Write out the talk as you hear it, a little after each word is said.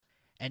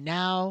And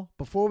now,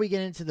 before we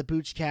get into the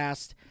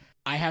Boochcast,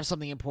 I have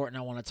something important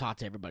I want to talk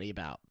to everybody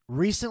about.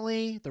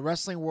 Recently, the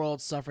wrestling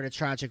world suffered a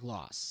tragic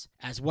loss,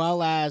 as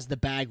well as the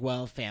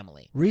Bagwell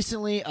family.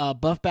 Recently,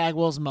 Buff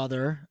Bagwell's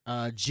mother,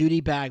 Judy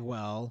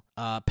Bagwell,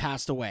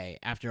 passed away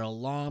after a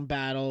long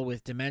battle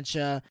with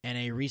dementia and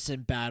a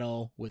recent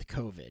battle with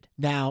COVID.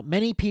 Now,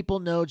 many people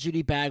know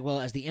Judy Bagwell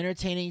as the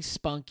entertaining,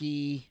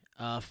 spunky,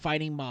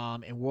 fighting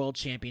mom in World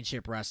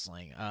Championship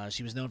Wrestling.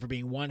 She was known for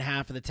being one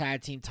half of the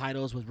tag team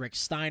titles with Rick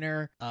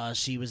Steiner.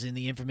 She was in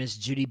the infamous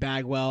Judy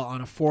Bagwell on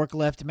a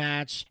forklift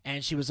match,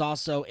 and she was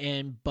also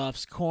in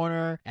Buff's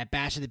corner at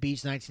Bash at the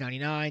Beach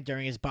 1999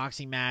 during his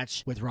boxing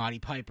match with Roddy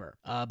Piper.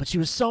 But she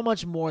was so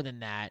much more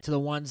than that to the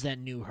ones that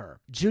knew her.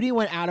 Judy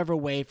went out of her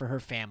way for her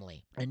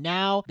family, and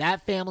now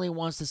that family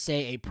wants to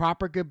say a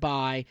proper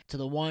goodbye to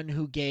the one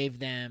who gave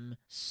them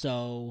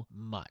so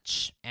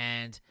much.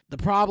 And the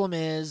problem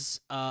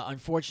is,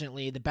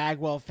 unfortunately, the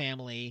Bagwell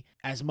family,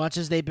 as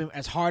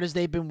hard as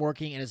they've been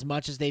working and as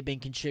much as they've been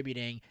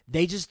contributing,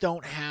 they just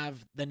don't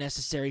have the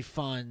necessary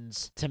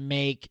funds to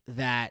make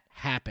that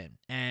happen.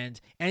 And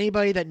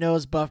anybody that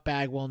knows Buff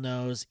Bagwell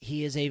knows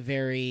he is a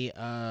very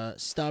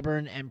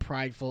stubborn and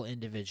prideful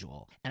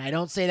individual. And I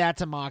don't say that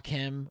to mock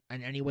him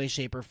in any way,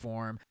 shape, or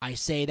form. I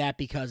say that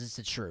because it's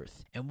the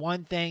truth. And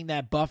one thing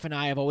that Buff and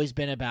I have always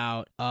been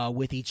about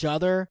with each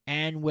other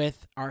and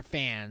with our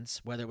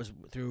fans, whether it was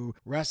through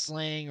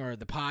wrestling or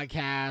the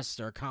podcast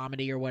or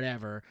comedy or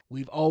whatever,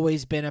 we've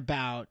always been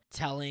about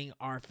telling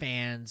our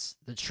fans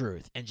the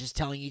truth and just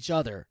telling each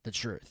other the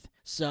truth.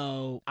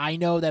 So I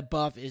know that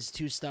Buff is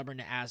too stubborn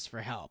to ask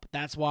for help.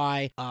 That's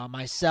why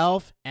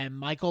myself and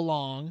Michael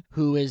Long,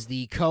 who is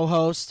the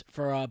co-host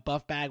for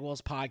Buff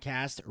Bagwell's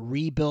podcast,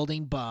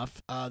 Rebuilding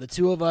Buff, the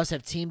two of us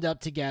have teamed up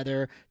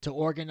together to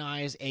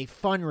organize a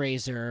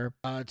fundraiser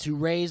to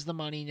raise the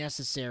money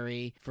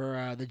necessary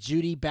for the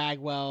Judy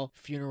Bagwell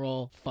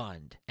Funeral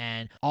Fund.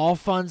 And all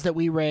funds that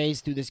we raise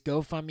through this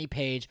GoFundMe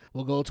page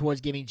will go towards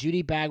giving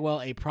Judy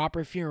Bagwell a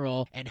proper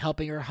funeral and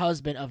helping her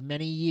husband of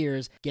many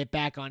years get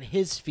back on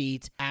his feet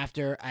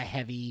after a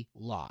heavy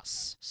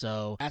loss.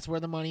 So that's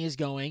where the money is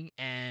going,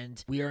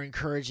 and we are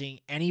encouraging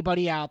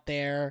anybody out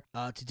there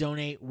to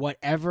donate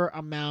whatever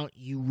amount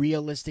you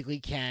realistically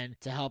can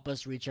to help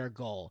us reach our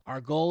goal. Our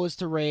goal is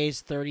to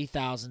raise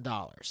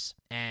 $30,000.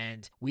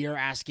 And we are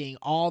asking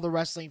all the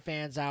wrestling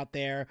fans out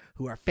there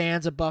who are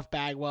fans of Buff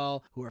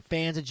Bagwell, who are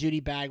fans of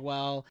Judy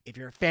Bagwell, if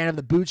you're a fan of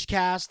the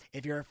Boochcast,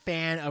 if you're a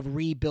fan of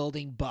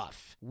Rebuilding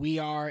Buff, we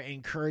are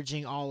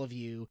encouraging all of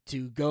you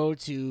to go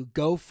to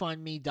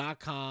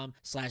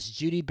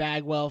GoFundMe.com/Judy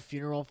Bagwell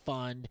Funeral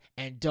Fund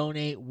and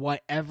donate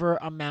whatever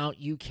amount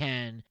you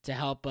can to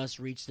help us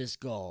reach this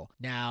goal.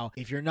 Now,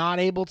 if you're not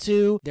able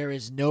to, there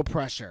is no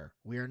pressure.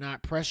 We are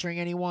not pressuring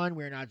anyone.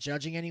 We're not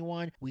judging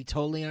anyone. We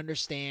totally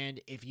understand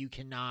if you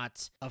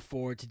cannot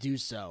afford to do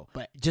so.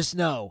 But just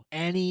know,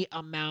 any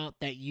amount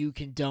that you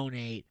can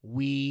donate,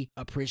 we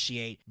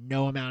appreciate.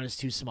 No amount is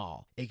too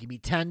small. It could be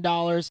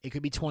 $10. It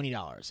could be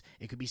 $20.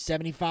 It could be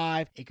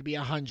 $75. It could be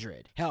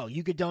 $100. Hell,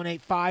 you could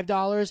donate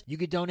 $5. You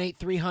could donate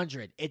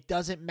 $300. It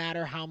doesn't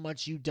matter how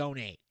much you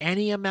donate.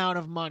 Any amount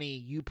of money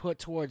you put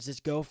towards this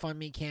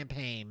GoFundMe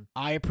campaign,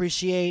 I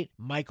appreciate,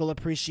 Michael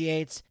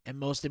appreciates, and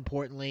most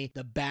importantly,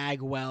 the Bagwell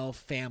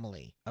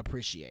family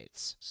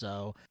appreciates.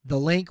 So the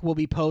link will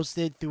be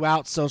posted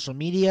throughout social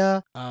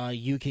media.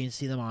 You can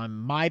see them on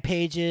my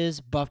pages,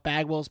 Buff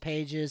Bagwell's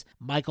pages,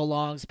 Michael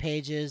Long's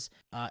pages,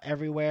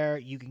 everywhere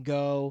you can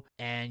go,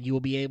 and you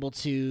will be able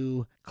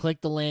to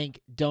click the link,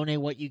 donate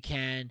what you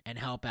can, and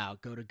help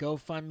out. Go to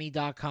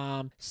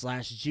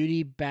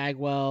GoFundMe.com/Judy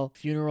Bagwell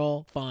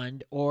Funeral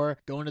Fund, or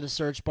go into the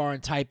search bar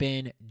and type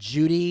in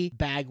Judy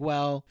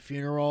Bagwell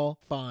Funeral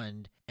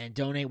Fund and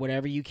donate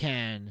whatever you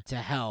can to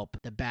help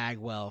the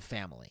Bagwell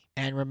family.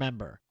 And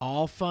remember,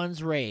 all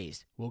funds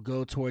raised will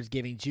go towards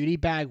giving Judy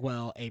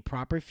Bagwell a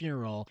proper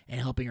funeral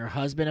and helping her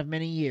husband of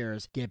many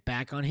years get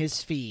back on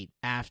his feet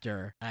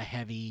after a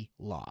heavy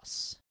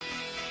loss.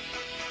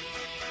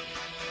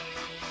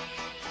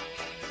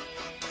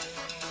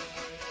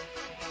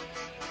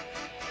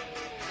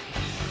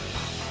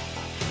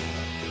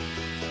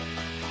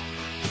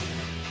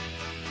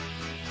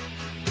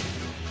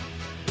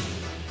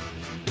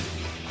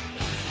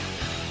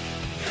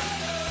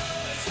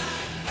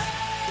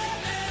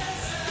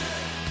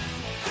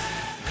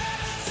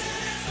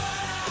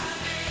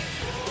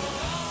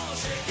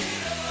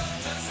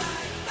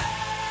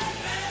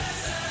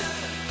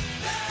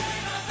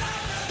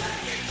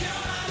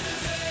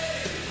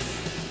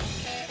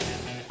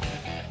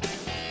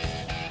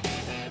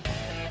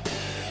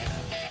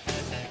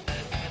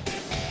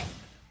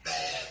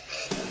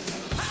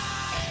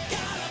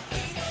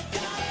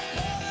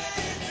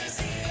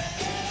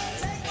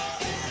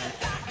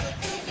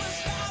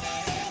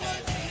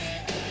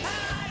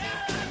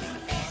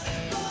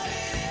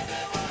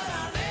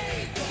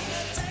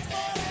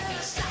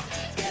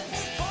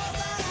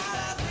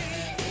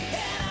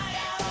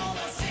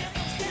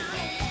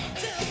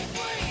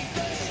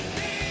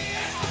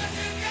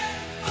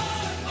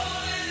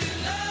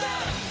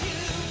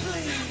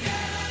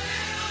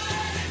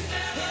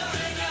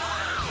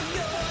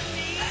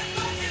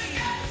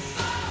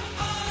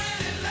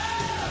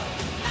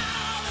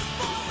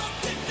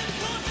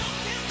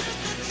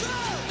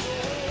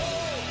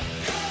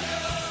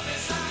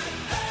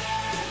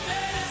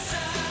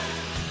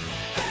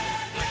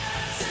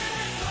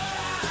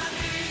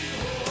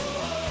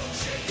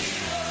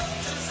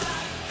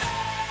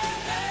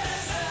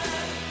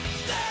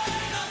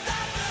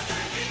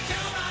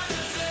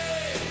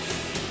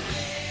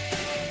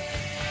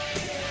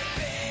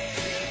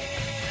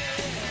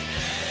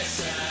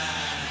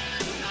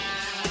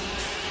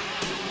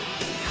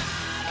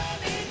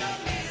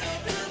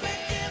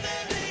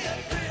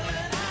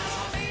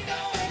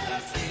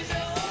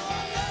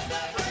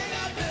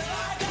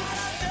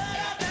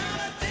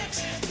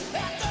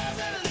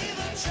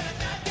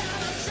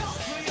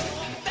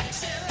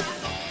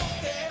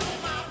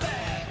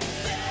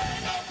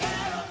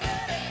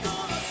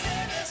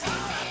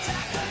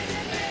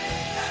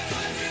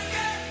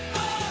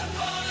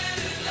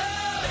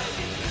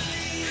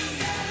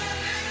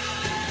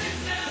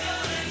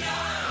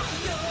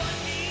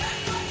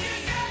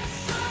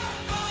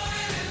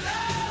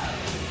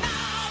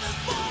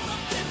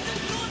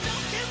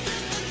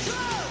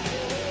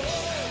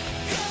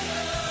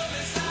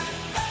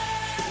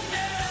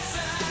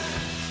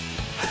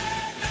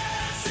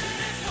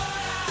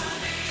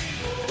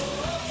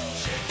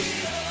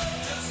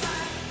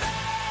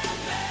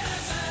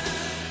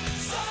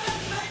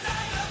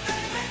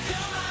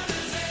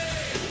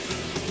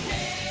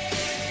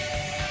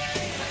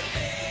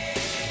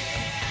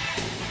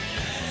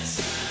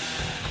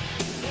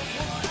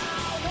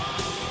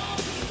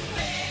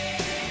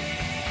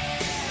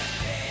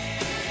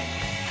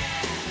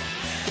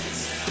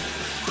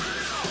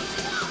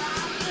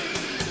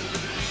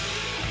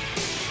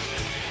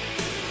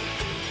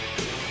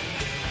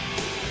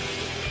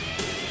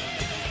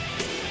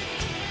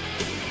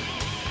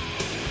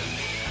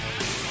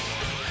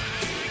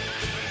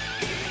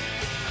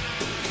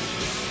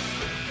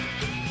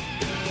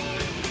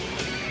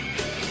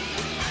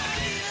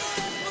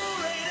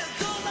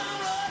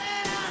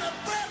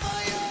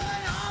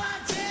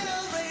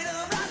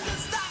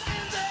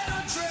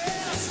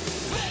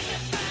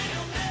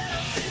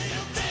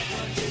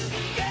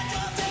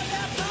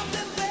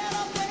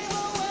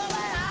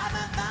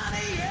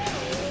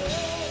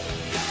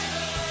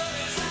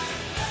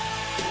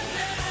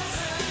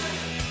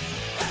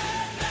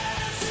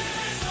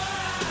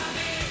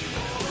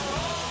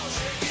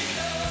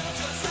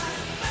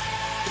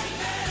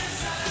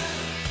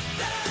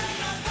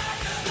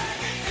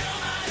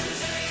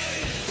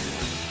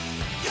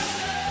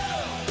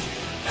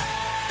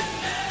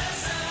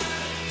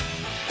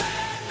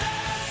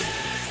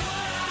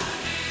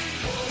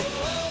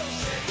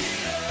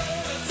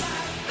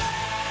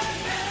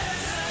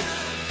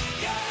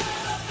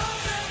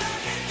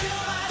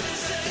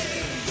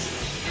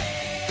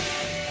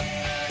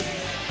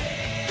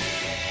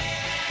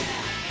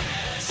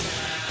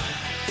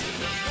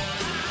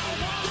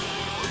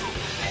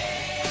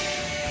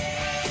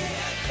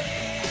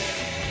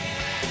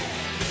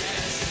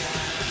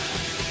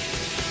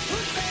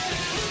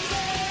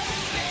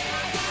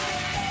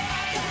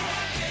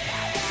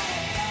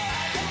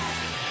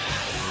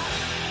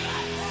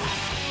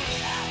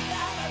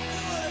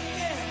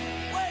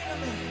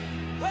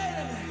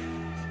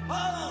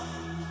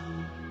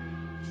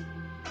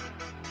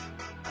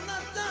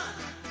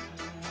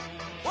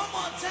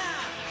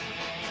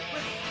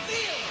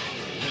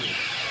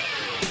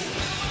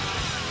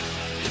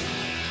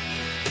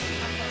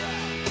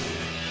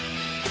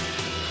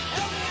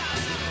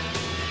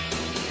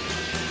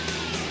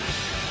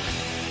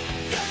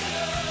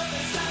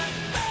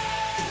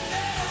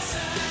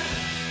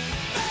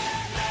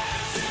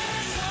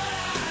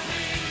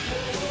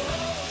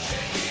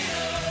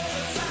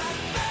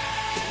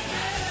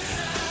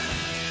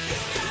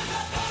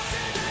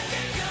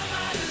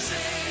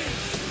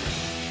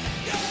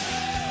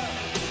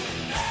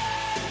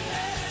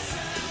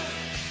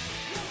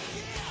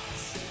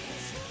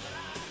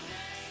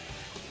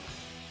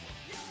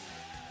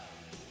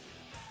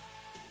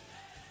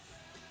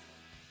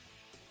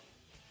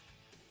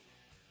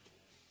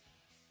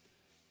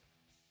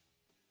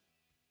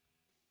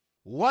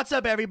 What's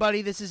up,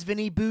 everybody? This is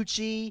Vinny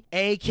Bucci,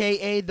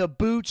 aka The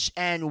Booch,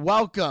 and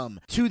welcome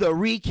to the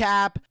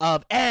recap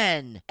of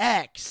NXT.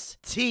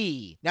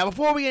 Now,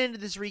 before we get into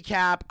this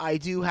recap, I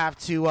do have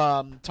to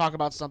talk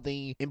about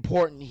something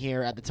important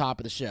here at the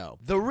top of the show.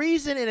 The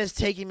reason it has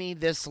taken me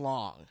this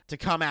long to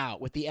come out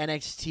with the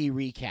NXT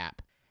recap.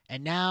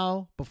 And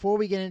now, before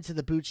we get into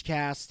the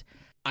Boochcast,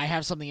 I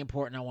have something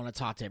important I want to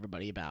talk to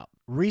everybody about.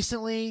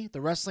 Recently, the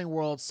wrestling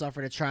world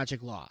suffered a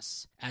tragic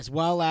loss, as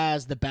well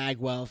as the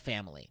Bagwell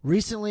family.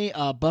 Recently,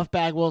 Buff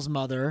Bagwell's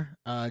mother,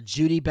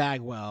 Judy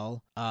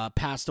Bagwell,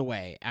 passed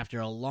away after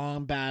a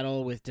long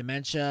battle with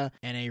dementia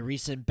and a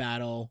recent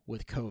battle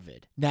with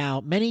COVID. Now,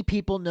 many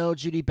people know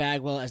Judy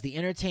Bagwell as the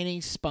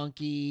entertaining,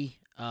 spunky,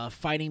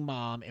 fighting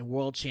mom in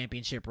World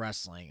Championship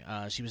Wrestling.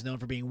 She was known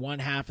for being one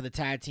half of the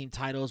tag team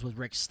titles with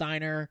Rick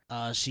Steiner.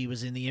 She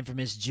was in the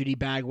infamous Judy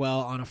Bagwell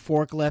on a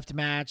forklift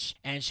match,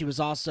 and she was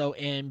also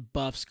in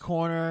Buff's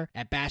corner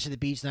at Bash at the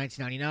Beach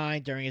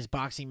 1999 during his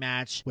boxing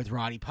match with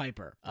Roddy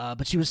Piper.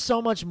 But she was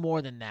so much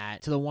more than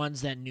that to the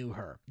ones that knew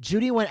her.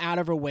 Judy went out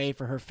of her way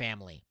for her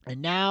family,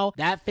 and now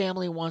that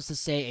family wants to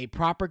say a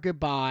proper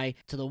goodbye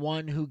to the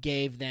one who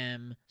gave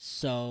them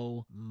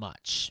so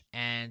much.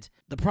 And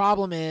the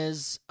problem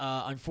is,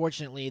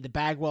 unfortunately, the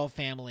Bagwell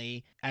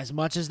family, as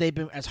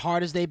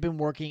hard as they've been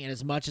working and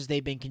as much as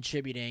they've been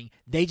contributing,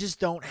 they just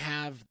don't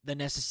have the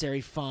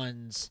necessary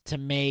funds to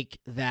make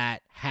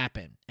that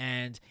happen.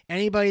 And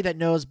anybody that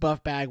knows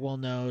Buff Bagwell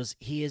knows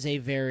he is a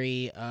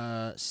very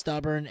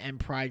stubborn and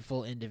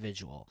prideful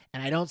individual.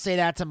 And I don't say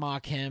that to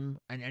mock him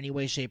in any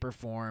way, shape, or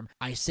form.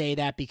 I say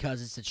that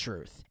because it's the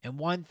truth. And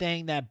one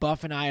thing that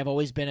Buff and I have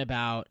always been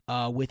about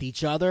with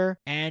each other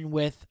and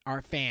with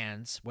our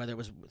fans, whether it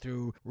was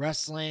through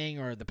wrestling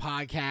or the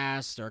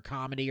podcast or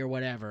comedy or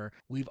whatever,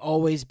 we've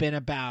always been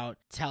about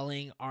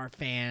telling our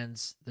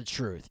fans the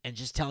truth and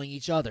just telling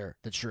each other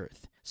the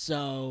truth.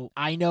 So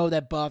I know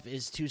that Buff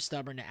is too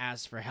stubborn to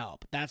ask for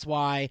help. That's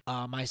why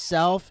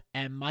myself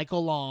and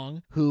Michael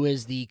Long, who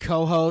is the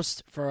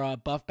co-host for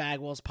Buff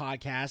Bagwell's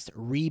podcast,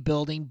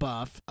 Rebuilding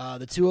Buff,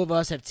 the two of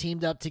us have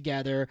teamed up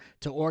together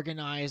to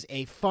organize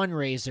a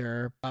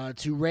fundraiser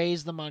to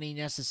raise the money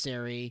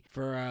necessary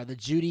for the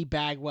Judy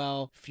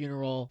Bagwell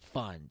Funeral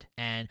Fund.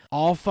 And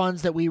all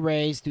funds that we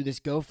raise through this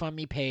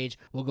GoFundMe page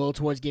will go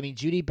towards giving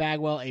Judy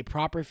Bagwell a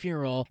proper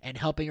funeral and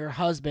helping her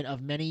husband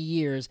of many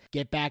years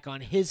get back on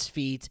his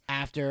feet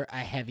after a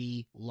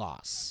heavy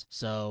loss.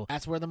 So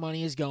that's where the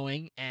money is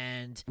going,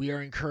 and we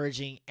are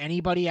encouraging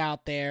anybody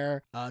out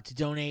there to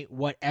donate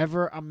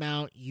whatever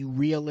amount you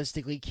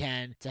realistically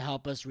can to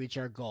help us reach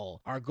our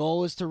goal. Our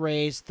goal is to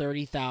raise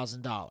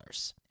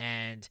 $30,000.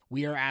 And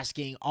we are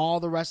asking all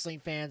the wrestling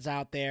fans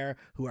out there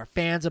who are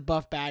fans of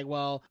Buff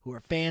Bagwell, who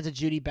are fans of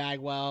Judy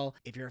Bagwell,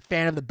 if you're a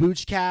fan of the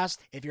Boochcast,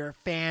 if you're a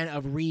fan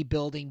of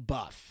Rebuilding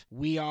Buff,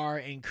 we are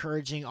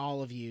encouraging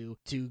all of you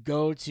to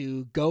go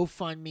to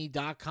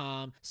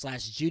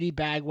GoFundMe.com/Judy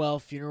Bagwell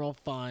Funeral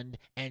Fund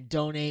and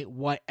donate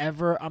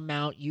whatever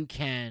amount you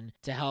can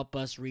to help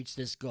us reach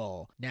this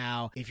goal.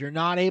 Now, if you're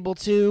not able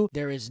to,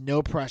 there is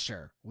no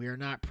pressure. We are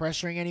not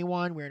pressuring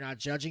anyone. We are not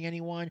judging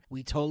anyone.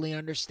 We totally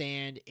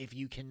understand if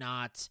you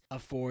cannot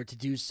afford to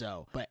do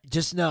so. But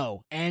just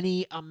know,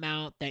 any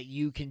amount that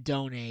you can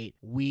donate,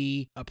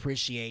 we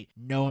appreciate.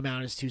 No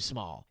amount is too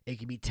small. It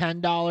could be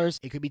 $10.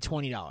 It could be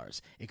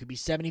 $20. It could be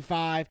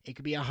 $75. It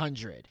could be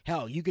 $100.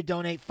 Hell, you could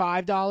donate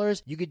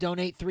 $5. You could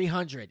donate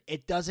 $300.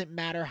 It doesn't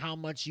matter how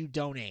much you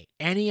donate.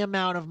 Any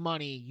amount of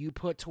money you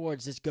put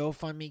towards this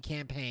GoFundMe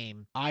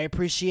campaign, I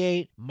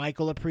appreciate,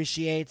 Michael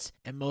appreciates,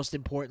 and most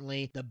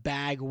importantly, the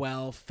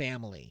Bagwell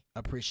family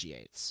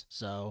appreciates.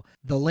 So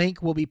the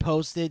link will be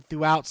posted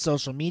throughout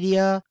social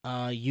media.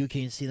 You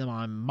can see them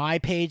on my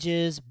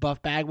pages,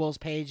 Buff Bagwell's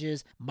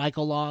pages,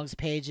 Michael Long's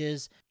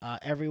pages,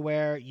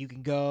 everywhere you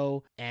can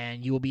go,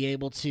 and you will be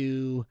able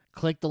to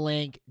click the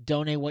link,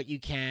 donate what you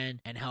can,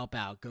 and help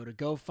out. Go to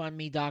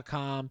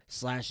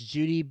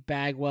GoFundMe.com/Judy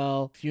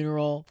Bagwell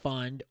Funeral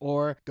Fund,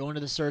 or go into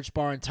the search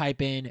bar and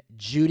type in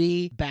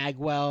Judy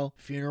Bagwell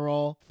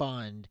Funeral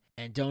Fund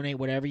and donate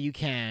whatever you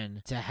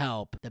can to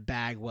help the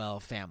Bagwell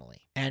family.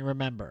 And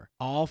remember,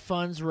 all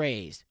funds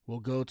raised will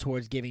go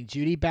towards giving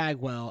Judy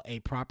Bagwell a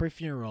proper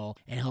funeral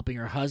and helping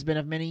her husband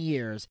of many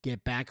years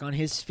get back on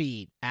his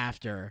feet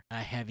after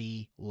a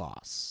heavy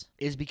loss.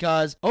 Is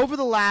because over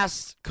the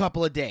last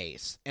couple of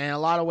days, and in a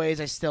lot of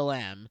ways I still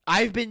am,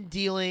 I've been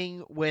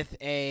dealing with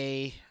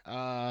a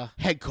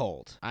head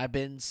cold. I've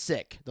been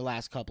sick the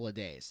last couple of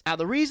days. Now,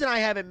 the reason I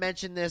haven't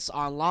mentioned this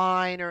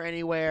online or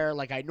anywhere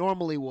like I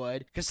normally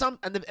would, because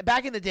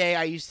back in the day,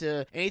 I used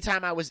to,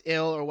 anytime I was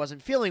ill or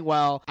wasn't feeling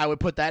well, I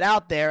would put that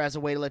out there as a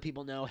way to let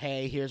people know,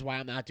 hey, here's is why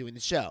I'm not doing the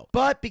show.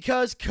 But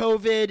because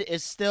COVID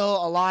is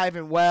still alive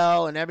and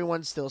well and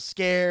everyone's still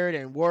scared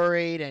and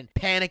worried and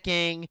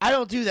panicking, I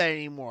don't do that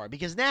anymore,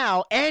 because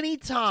now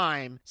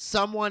anytime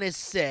someone is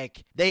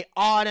sick, they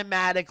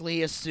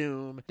automatically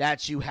assume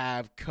that you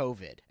have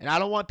COVID. And I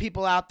don't want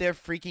people out there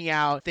freaking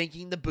out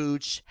thinking the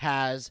Booch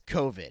has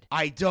COVID.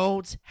 I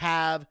don't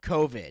have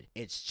COVID.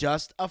 It's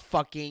just a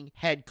fucking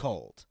head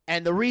cold.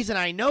 And the reason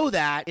I know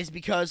that is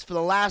because for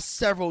the last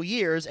several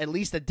years, at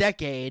least a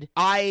decade,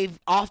 I've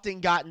often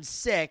gotten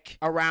sick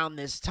around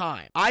this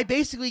time. I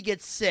basically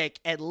get sick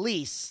at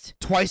least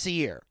twice a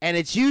year. And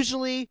it's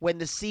usually when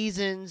the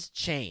seasons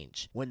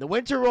change. When the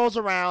winter rolls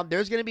around,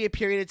 there's going to be a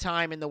period of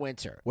time in the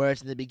winter where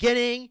it's in the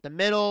beginning, the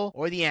middle,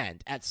 or the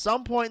end. At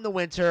some point in the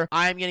winter,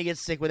 I'm going to get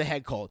sick with a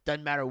head cold.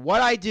 Doesn't matter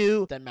what I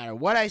do, doesn't matter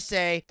what I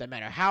say, doesn't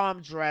matter how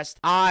I'm dressed,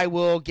 I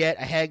will get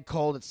a head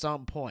cold at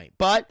some point.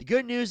 But the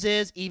good news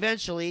is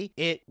eventually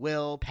it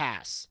will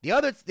pass. The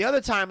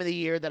other time of the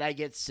year that I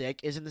get sick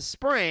is in the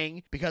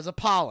spring because of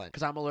pollen,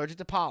 because I'm allergic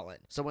to pollen.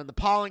 So when the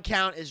pollen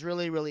count is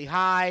really, really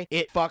high,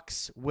 it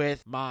fucks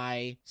with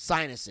my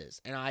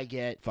sinuses and I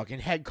get fucking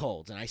head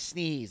colds and I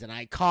sneeze and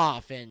I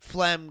cough and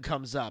phlegm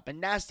comes up and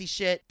nasty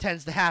shit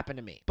tends to happen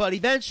to me. But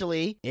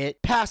eventually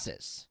it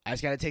passes. I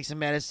just gotta take some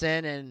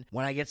medicine, and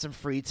when I get some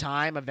free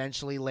time,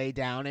 eventually lay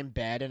down in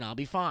bed and I'll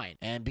be fine.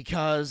 And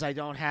because I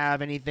don't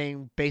have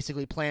anything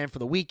basically planned for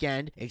the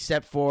weekend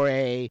except for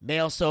a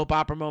male soap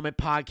opera moment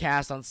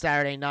podcast on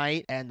Saturday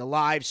night and the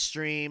live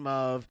stream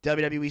of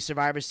WWE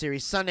Survivor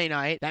Series Sunday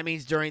night, that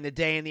means during the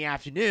day and the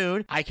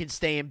afternoon, I can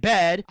stay in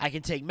bed, I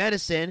can take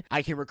medicine,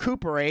 I can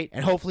recuperate,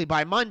 and hopefully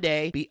by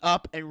Monday be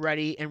up and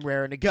ready and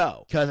raring to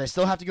go. Because I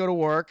still have to go to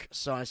work,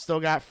 so I still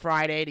got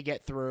Friday to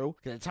get through.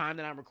 Because the time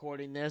that I'm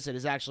recording this, it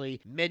is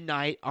actually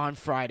midnight on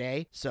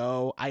Friday,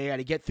 so I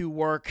gotta get through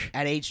work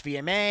at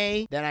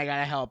HVMA, then I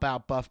gotta help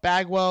out Buff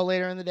Bagwell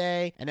later in the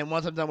day, and then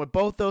once I'm done with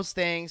both those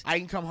things, I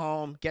can come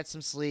home, get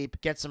some sleep,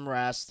 get some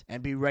rest,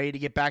 and be ready to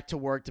get back to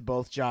work to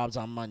both jobs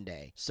on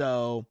Monday.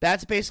 So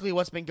that's basically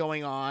what's been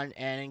going on.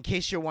 And in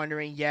case you're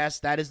wondering, yes,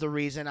 that is the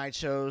reason I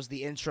chose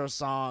the intro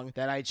song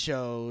that I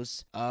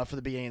chose for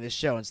the beginning of the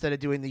show. Instead of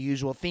doing the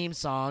usual theme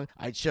song,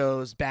 I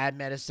chose Bad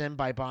Medicine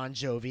by Bon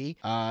Jovi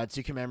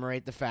to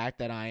commemorate the fact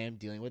that I am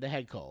dealing with a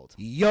head cold.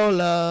 Your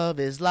love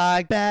is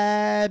like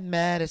bad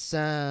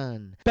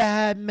medicine.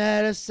 Bad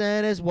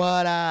medicine is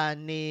what I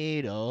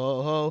need.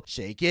 Oh,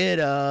 shake it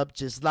up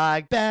just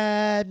like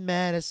bad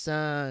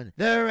medicine.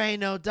 There ain't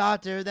no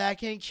doctor that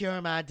can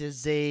cure my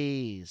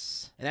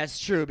disease. And that's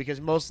true,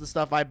 because most of the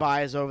stuff I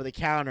buy is over the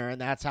counter,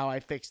 and that's how I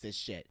fix this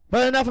shit.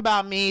 But enough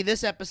about me.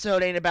 This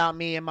episode ain't about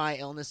me and my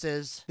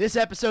illnesses. This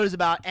episode is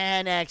about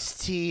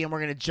NXT, and we're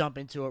going to jump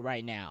into it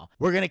right now.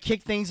 We're going to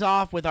kick things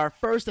off with our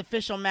first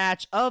official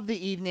match of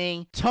the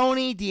evening,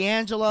 Tony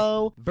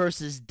D'Angelo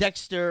versus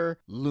Dexter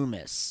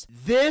Lumis.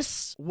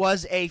 This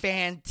was a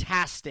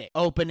fantastic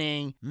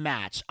opening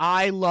match.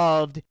 I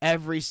loved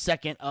every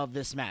second of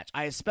this match.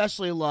 I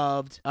especially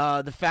loved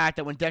the fact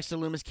that when Dexter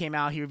Lumis came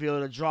out, he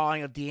revealed a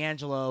drawing of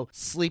D'Angelo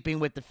sleeping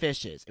with the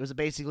fishes. It was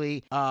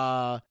basically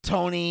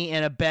Tony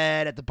in a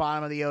bed at the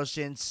bottom of the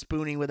ocean,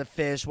 spooning with a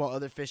fish while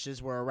other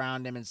fishes were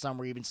around him, and some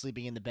were even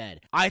sleeping in the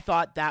bed. I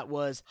thought that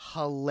was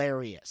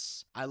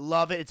hilarious. I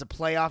love it. It's a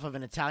playoff of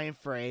an Italian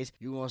phrase,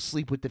 "you want to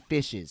sleep with the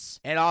fishes."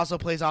 It also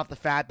plays off the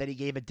fact that he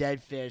gave a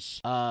dead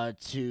fish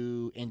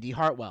to Indy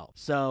Hartwell.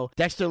 So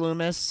Dexter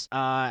Lumis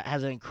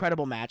has an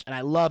incredible match, and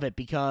I love it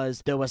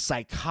because there was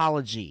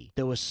psychology,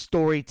 there was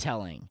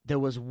storytelling, there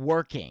was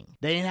working.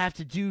 They didn't have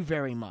to do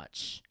very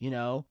much, you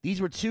know?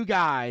 These were two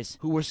guys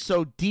who were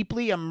so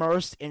deeply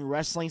immersed in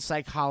wrestling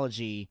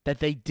psychology that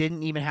they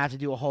didn't even have to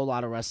do a whole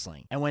lot of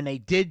wrestling. And when they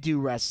did do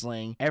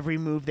wrestling, every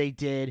move they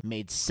did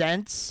made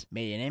sense,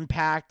 made an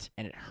impact,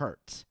 and it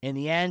hurt. In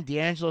the end,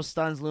 D'Angelo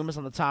stuns Lumis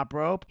on the top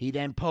rope. He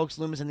then pokes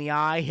Lumis in the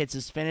eye, hits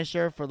his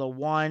finisher for the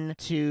 1,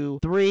 2,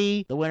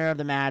 3. The winner of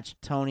the match,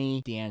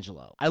 Tony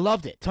D'Angelo. I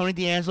loved it. Tony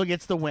D'Angelo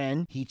gets the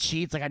win. He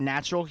cheats like a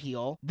natural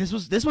heel. This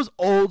was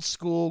old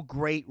school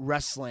great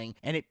wrestling,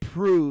 and it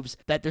proves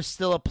that there's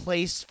still a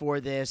place for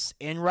this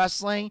in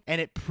wrestling,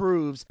 and it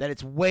proves that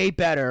it's way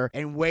better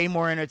and way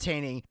more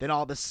entertaining than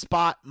all the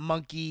spot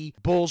monkey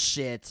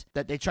bullshit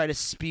that they try to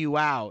spew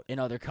out in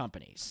other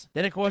companies.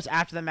 Then, of course,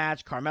 after the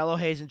match, Carmelo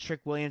Hayes and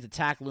Trick Williams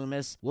attack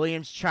Lumis.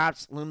 Williams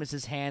traps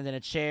Lumis' hand in a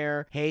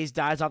chair. Hayes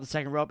dives off the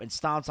second rope and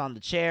stomps on the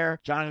chair.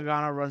 Johnny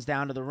Gargano runs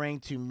down to the ring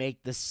to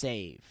make the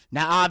save.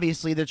 Now,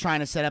 obviously, they're trying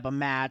to set up a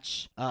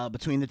match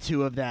between the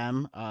two of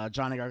them,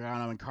 Johnny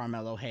Gargano and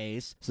Carmelo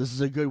Hayes. So this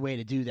is a good way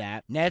to do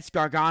that. Next,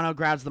 Gargano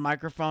grabs the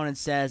microphone and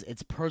says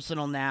it's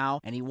personal now,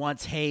 and he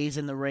wants Hayes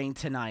in the ring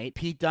tonight.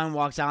 Pete Dunne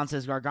walks out and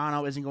says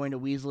Gargano isn't going to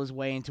weasel his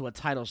way into a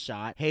title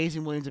shot. Hayes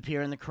and Williams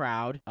appear in the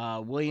crowd.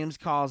 Williams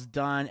calls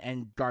Dunne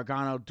and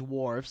Gargano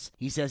dwarfs.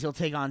 He says he'll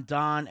take on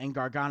Dunne and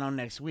Gargano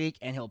next week,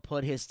 and he'll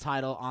put his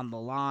title on the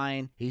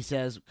line. He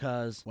says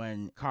because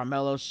when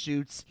Carmelo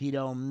shoots, he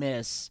don't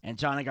miss. And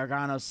Johnny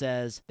Gargano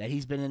says that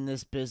he's been in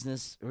this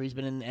business, or he's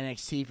been in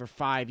NXT for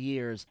 5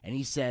 years, and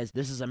he says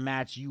this is a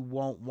match you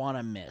won't want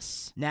to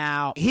miss.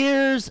 Now,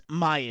 here's Here's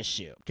my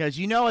issue, because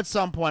at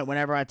some point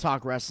whenever I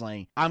talk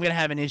wrestling, I'm going to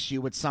have an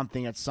issue with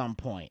something at some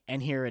point,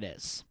 and here it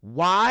is.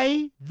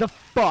 Why the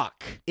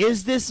fuck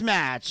is this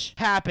match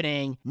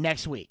happening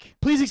next week?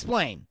 Please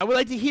explain. I would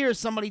like to hear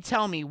somebody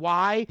tell me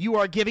why you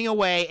are giving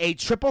away a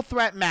triple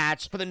threat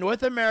match for the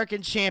North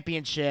American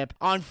Championship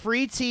on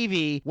free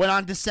TV when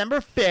on December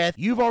 5th,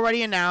 you've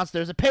already announced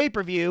there's a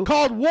pay-per-view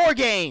called War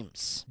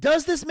Games.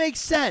 Does this make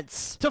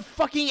sense to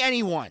fucking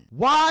anyone?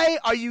 Why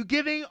are you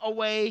giving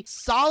away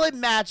solid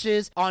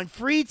matches on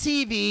free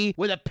TV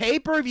with a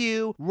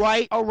pay-per-view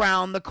right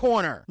around the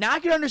corner? Now, I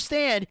can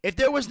understand if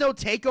there was no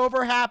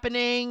takeover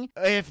happening,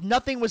 if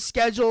nothing was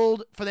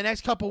scheduled for the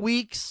next couple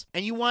weeks,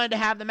 and you wanted to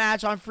have the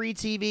match on free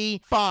TV,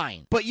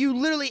 fine. But you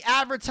literally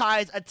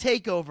advertise a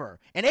takeover.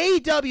 And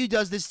AEW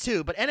does this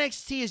too, but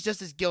NXT is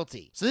just as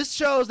guilty. So this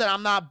shows that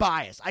I'm not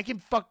biased. I can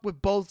fuck with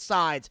both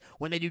sides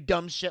when they do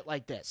dumb shit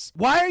like this.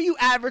 Why are you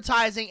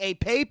advertising a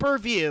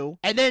pay-per-view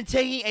and then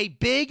taking a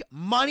big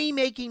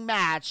money-making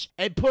match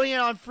and putting it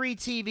on free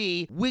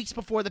TV weeks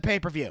before the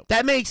pay-per-view?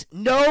 That makes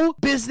no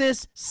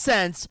business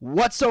sense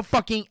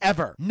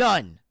whatsoever.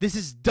 None. This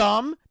is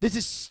dumb. This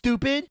is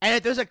stupid. And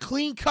if there's a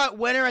clean-cut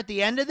winner at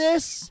the end of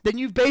this, then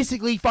you've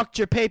basically fucked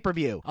your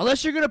pay-per-view.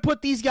 Unless you're going to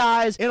put these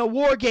guys in a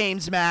War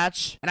Games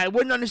match, and I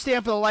wouldn't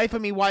understand for the life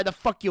of me why the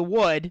fuck you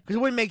would, because it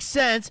wouldn't make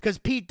sense, because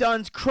Pete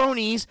Dunne's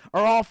cronies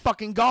are all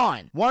fucking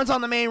gone. One's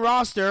on the main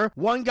roster,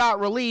 one got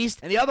released,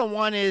 and the other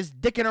one is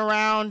dicking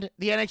around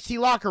the NXT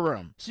locker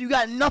room. So you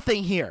got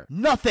nothing here.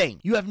 Nothing.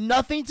 You have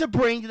nothing to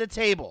bring to the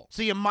table.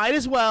 So you might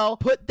as well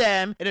put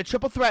them in a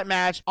triple threat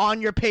match on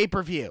your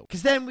pay-per-view,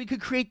 because then we could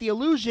create the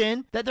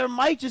illusion that there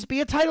might just be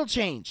a title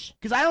change,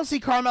 because I don't see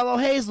Carmelo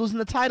Hayes losing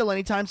the title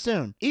anytime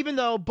soon, even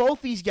though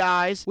both these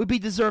guys would be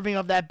deserving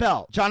of that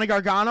belt. Johnny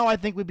Gargano, I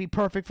think, would be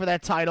perfect for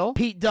that title.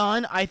 Pete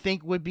Dunne, I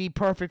think, would be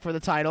perfect for the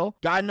title.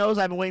 God knows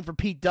I've been waiting for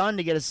Pete Dunne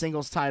to get a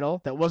singles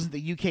title that wasn't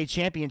the UK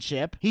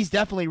championship. He's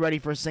definitely ready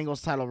for a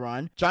singles title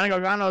run. Johnny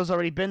Gargano has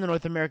already been the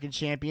North American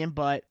champion,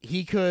 but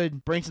he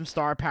could bring some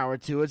star power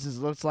to it, since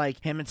it looks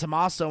like him and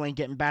Tommaso ain't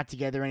getting back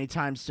together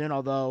anytime soon,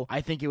 although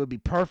I think it would be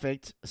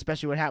perfect,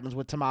 especially what happens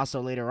with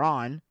Tommaso later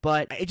on.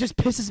 But it just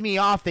pisses me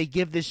off they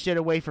give this shit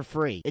away for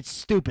free. It's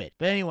stupid.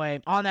 But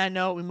anyway, on that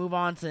note, we move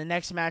on to the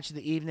next match of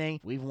the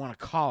evening. We even want to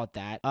call it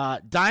that.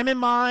 Diamond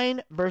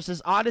Mine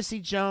versus Odyssey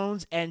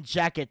Jones and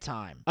Jacket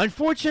Time.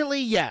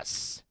 Unfortunately,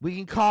 yes, we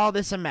can call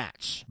this a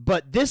match.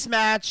 But this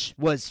match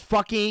was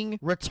fucking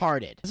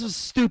retarded. This was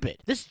stupid.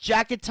 This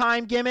Jacket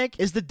Time gimmick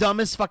is the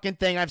dumbest fucking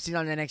thing I've seen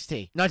on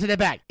NXT. No, I take that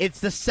back. It's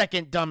the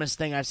second dumbest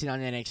thing I've seen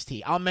on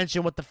NXT. I'll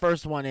mention what the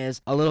first one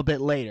is a little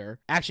bit later.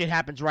 Actually, it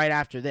happens right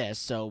after this,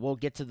 so we'll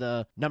get to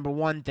the number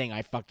one thing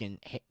I fucking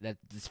hate.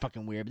 That's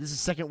fucking weird. But this is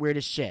the second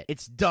weirdest shit.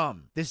 It's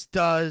dumb. This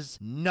does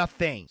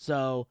nothing.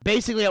 So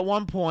basically, at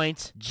one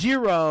point,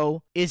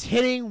 Jiro is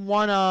hitting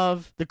one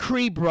of the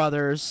Creed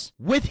brothers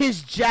with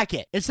his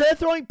jacket. Instead of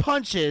throwing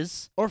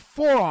punches or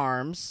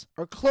forearms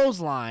or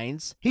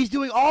clotheslines, he's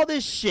doing all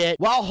this shit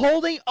while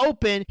holding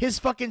open his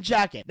fucking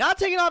jacket. Not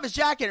taking off his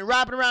jacket and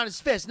wrapping around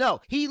his fist.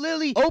 No, he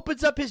literally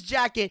opens up his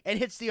jacket and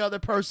hits the other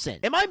person.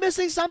 Am I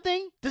missing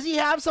something? Does he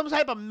have some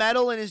type of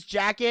metal in his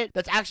jacket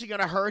that's actually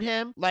gonna hurt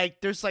him?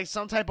 Like there's like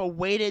some type of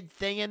weighted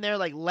thing in there,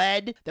 like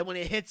lead, that when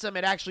it hits him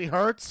it actually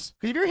hurts?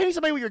 Because if you're hitting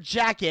somebody with your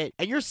jacket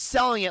and you're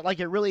selling it like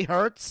it really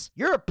hurts,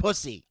 you're a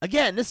pussy.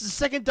 Again, this is the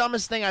second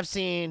dumbest thing I've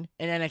seen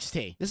in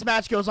NXT. This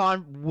match goes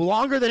on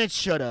longer than it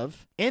should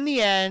have. In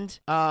the end,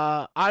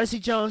 Odyssey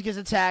Jones gets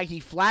a tag. He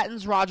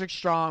flattens Roderick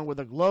Strong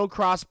with a low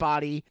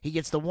crossbody. He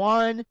gets the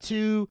 1,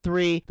 2,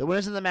 3. The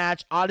winners of the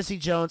match, Odyssey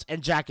Jones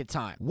and Jacket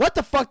Time. What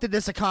the fuck did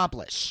this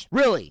accomplish?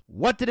 Really,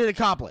 what did it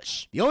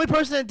accomplish? The only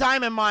person in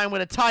Diamond Mine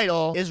with a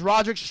title is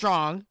Roderick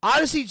Strong.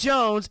 Odyssey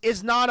Jones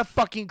is not a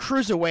fucking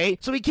cruiserweight,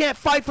 so he can't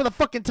fight for the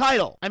fucking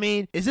title. I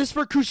mean, is this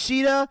for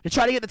Kushida to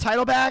try to get the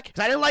title back?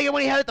 Because I didn't like it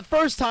when he had it the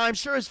first time.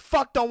 Sure as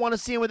fuck don't want to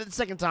see him with it the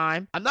second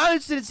time. I'm not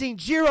interested in seeing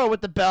Jiro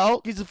with the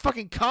belt. He's a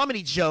fucking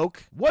comedy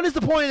joke. What is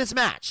the point of this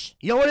match?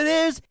 You know what it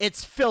is?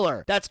 It's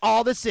filler. That's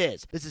all this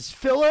is. This is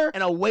filler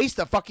and a waste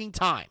of fucking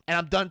time. And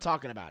I'm done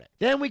talking about it.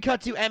 Then we cut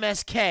to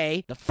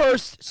MSK, the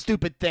first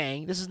stupid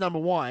thing. This is number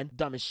one,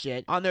 dumb as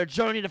shit, on their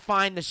journey to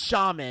find the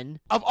shaman.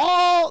 Of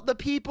all the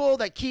people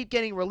that keep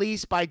getting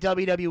released by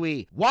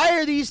WWE, why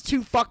are these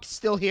two fucks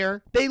still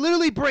here? They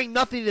literally bring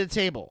nothing to the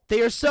table.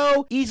 They are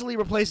so easily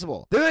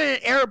replaceable. They're in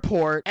an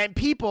airport and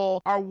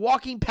people are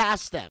walking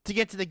past them to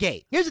get to the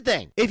gate. Here's the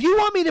thing. If you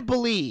want me to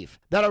believe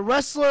that a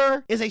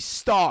wrestler is a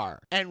star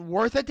and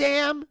worth a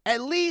damn,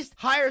 at least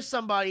hire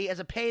somebody as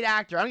a paid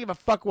actor, I don't give a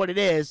fuck what it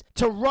is,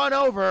 to run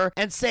over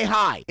and say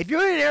hi. If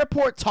you're in an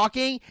airport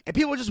talking and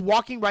people are just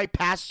walking right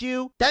past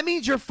you, that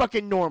means you're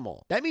fucking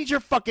normal. That means you're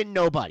fucking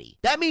nobody.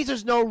 That means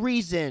there's no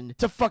reason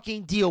to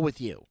fucking deal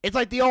with you. It's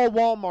like the old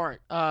Walmart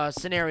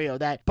scenario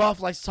that Buff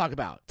likes to talk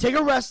about. Take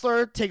a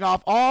wrestler, take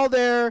off all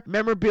their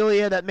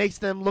memorabilia that makes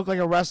them look like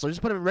a wrestler,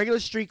 just put them in regular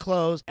street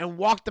clothes and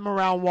walk them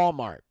around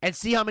Walmart and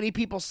see how many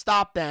people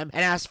stop them them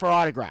and ask for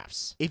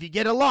autographs. If you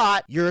get a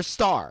lot, you're a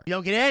star. If you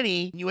don't get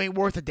any, you ain't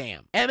worth a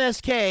damn.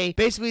 MSK,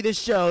 basically this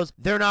shows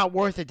they're not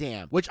worth a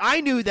damn, which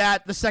I knew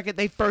that the second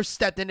they first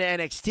stepped into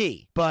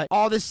NXT, but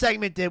all this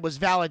segment did was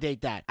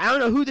validate that. I don't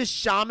know who this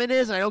shaman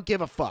is, and I don't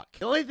give a fuck.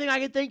 The only thing I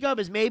can think of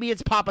is maybe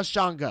it's Papa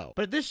Shango,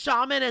 but if this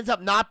shaman ends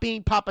up not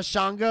being Papa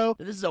Shango,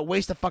 then this is a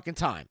waste of fucking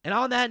time. And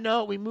on that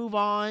note, we move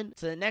on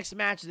to the next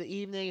match of the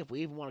evening, if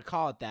we even want to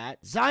call it that.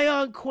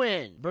 Zion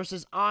Quinn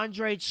versus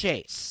Andre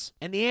Chase.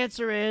 And the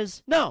answer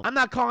is, no, I'm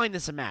not calling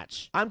this a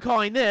match. I'm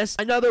calling this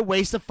another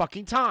waste of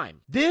fucking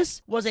time.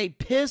 This was a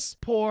piss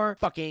poor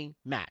fucking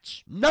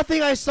match.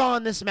 Nothing I saw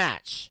in this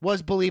match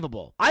was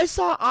believable. I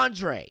saw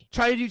Andre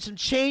try to do some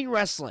chain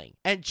wrestling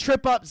and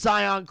trip up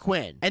Zion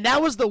Quinn, and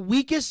that was the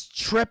weakest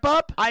trip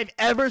up I've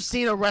ever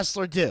seen a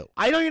wrestler do.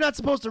 I know you're not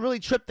supposed to really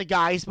trip the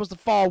guy. He's supposed to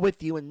fall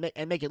with you and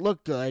make it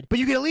look good, but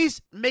you can at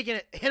least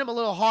hit him a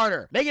little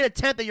harder. Make an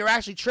attempt that you're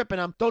actually tripping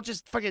him. Don't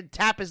just fucking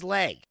tap his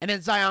leg, and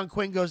then Zion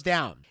Quinn goes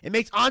down. It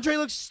makes Andre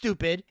look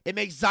stupid, it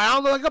makes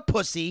Zion look like a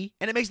pussy,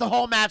 and it makes the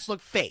whole match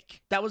look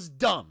fake. That was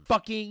dumb.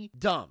 Fucking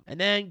dumb. And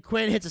then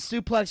Quinn hits a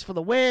suplex for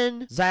the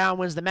win. Zion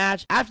wins the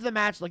match. After the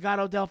match,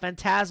 Legado del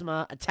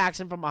Fantasma attacks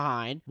him from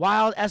behind.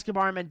 Wild,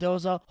 Escobar, and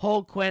Mendoza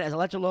hold Quinn as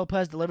Elektra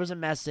Lopez delivers a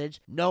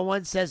message. No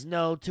one says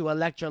no to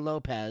Elektra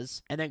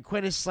Lopez. And then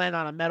Quinn is slammed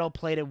on a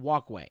metal-plated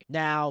walkway.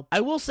 Now,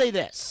 I will say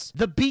this.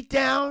 The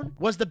beatdown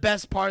was the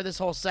best part of this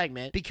whole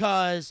segment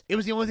because it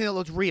was the only thing that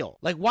looked real.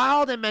 Like,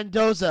 Wild and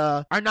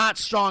Mendoza are not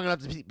strong enough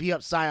to beat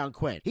up Zion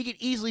Quinn. He could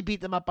easily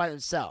beat them up by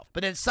himself.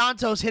 But then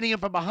Santos hitting him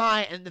from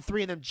behind and the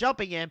three of them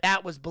jumping him,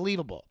 that was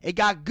believable. It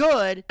got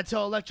good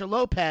until Elektra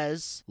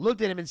Lopez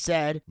looked at him and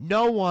said,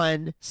 no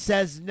one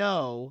says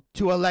no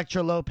to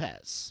Elektra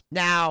Lopez.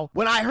 Now,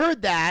 when I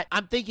heard that,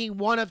 I'm thinking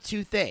one of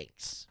two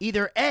things.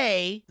 Either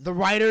A, the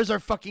writers are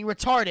fucking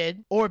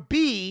retarded, or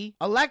B,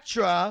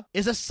 Elektra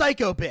is a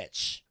psycho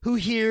bitch who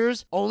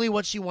hears only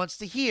what she wants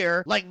to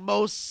hear, like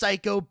most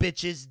psycho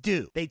bitches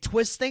do. They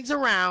twist things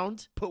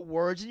around, put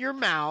words in your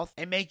mouth,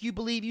 and make you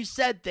believe you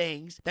said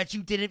things that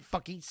you didn't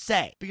fucking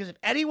say. Because if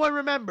anyone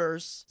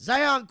remembers,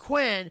 Zion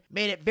Quinn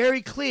made it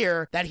very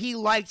clear that he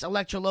likes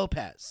Elektra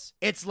Lopez.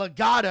 It's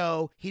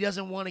Legado he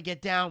doesn't want to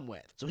get down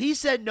with. So he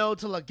said no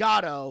to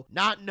Legado,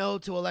 not no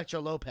to Elektra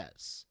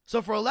Lopez.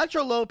 So for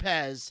Elektra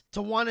Lopez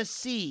to want to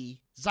see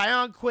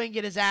Zion Quinn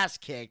get his ass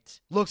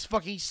kicked looks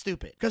fucking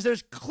stupid. Because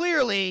there's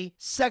clearly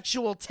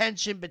sexual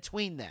tension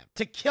between them.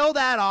 To kill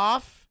that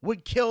off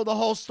would kill the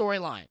whole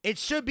storyline. It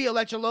should be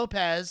Elektra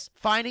Lopez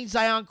finding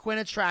Zion Quinn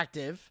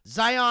attractive,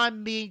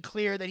 Zion being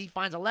clear that he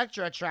finds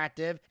Elektra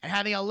attractive, and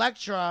having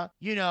Elektra,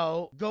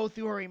 go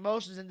through her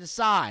emotions and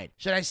decide,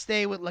 should I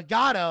stay with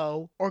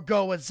Legado or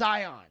go with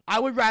Zion? I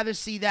would rather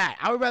see that.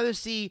 I would rather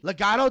see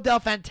Legado del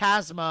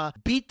Fantasma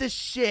beat the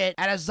shit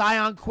out of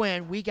Zion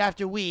Quinn week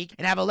after week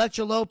and have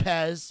Elektra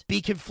Lopez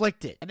be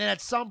conflicted. And then at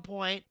some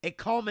point, it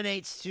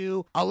culminates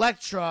to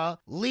Elektra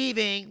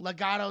leaving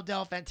Legado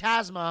del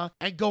Fantasma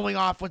and going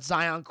off with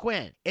Zion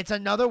Quinn. It's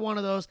another one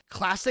of those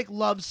classic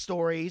love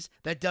stories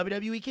that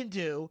WWE can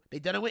do.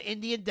 They've done it with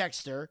Indy and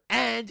Dexter,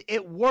 and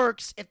it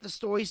works if the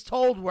story's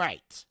told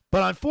right.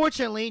 But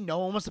unfortunately, no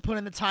one wants to put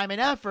in the time and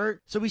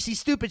effort, so we see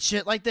stupid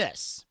shit like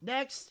this.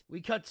 Next,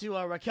 we cut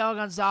to Raquel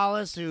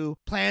Gonzalez, who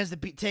plans to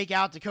take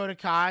out Dakota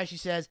Kai. She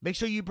says, make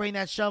sure you bring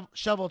that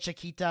shovel,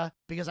 Chiquita,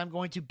 because I'm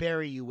going to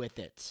bury you with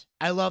it.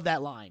 I love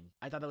that line.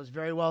 I thought that was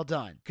very well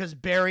done, because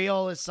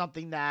burial is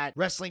something that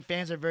wrestling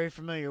fans are very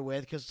familiar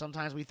with, because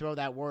sometimes we throw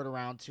that word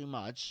around too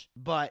much.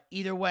 But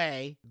either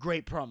way,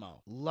 great promo.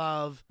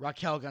 Love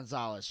Raquel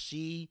Gonzalez.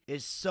 She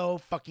is so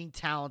fucking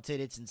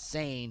talented. It's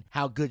insane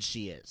how good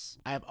she is.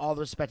 I have all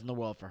the respect in the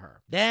world for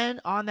her. Then,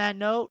 on that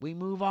note, we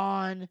move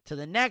on to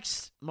the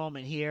next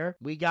moment here.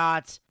 We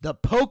got the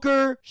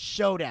Poker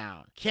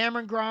Showdown.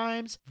 Cameron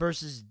Grimes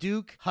versus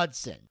Duke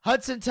Hudson.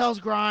 Hudson tells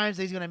Grimes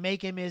that he's going to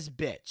make him his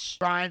bitch.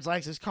 Grimes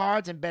likes his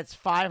cards and bets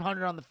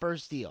 $500 on the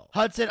first deal.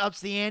 Hudson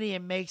ups the ante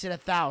and makes it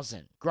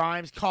 $1,000.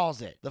 Grimes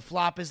calls it. The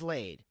flop is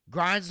laid.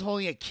 Grimes is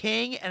holding a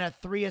king and a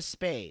 3 of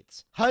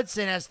spades.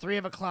 Hudson has 3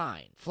 of a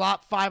kind.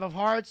 Flop 5 of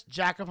hearts,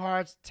 jack of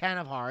hearts, 10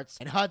 of hearts,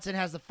 and Hudson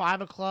has the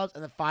 5 of clubs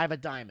and the 5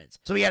 of diamonds.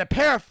 So he had a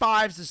pair of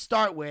 5s to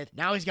start with.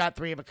 Now he's got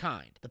 3 of a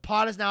kind. The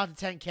pot is now up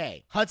to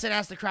 10K. Hudson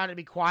asks the crowd to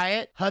be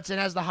quiet. Hudson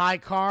has the high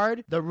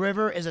card. The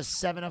river is a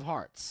 7 of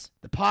hearts.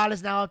 The pot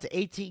is now up to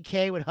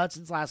 18K with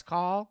Hudson's last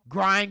call.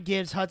 Grimes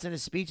gives Hudson a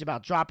speech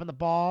about dropping the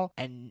ball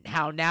and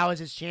how now is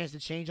his chance to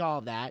change all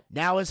of that.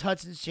 Now is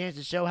Hudson's chance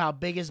to show how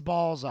big his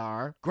balls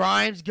are.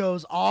 Grimes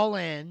goes all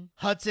in.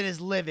 Hudson is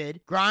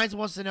livid. Grimes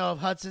wants to know if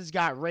Hudson's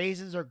got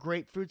raisins or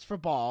grapefruits for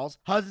balls.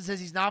 Hudson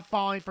says he's not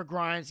falling for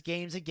Grimes'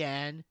 games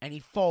again, and he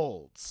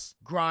folds.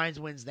 Grimes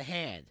wins the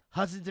hand.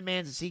 Hudson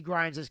demands to see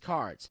Grimes'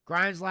 cards.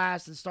 Grimes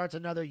laughs and starts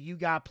another "You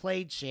got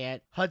played"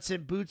 chant.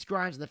 Hudson boots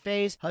Grimes in the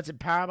face. Hudson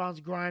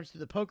powerbombs Grimes through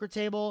the poker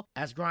table.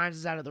 As Grimes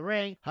is out of the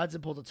ring,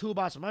 Hudson pulls a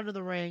toolbox from under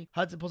the ring.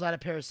 Hudson pulls out a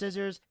pair of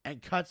scissors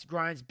and cuts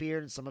Grimes'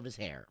 beard and some of his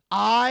hair.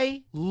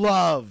 I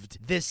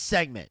loved this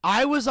segment.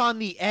 I was on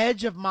the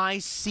edge of my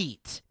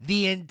seat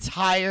the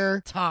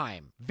entire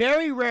time.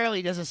 Very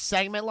rarely does a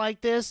segment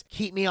like this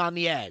keep me on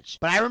the edge.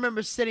 But I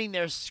remember sitting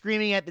there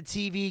screaming at the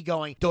TV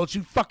going, "Don't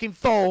you fucking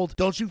fold.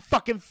 Don't you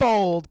fucking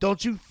fold.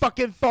 Don't you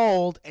fucking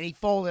fold." And he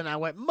folded and I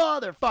went,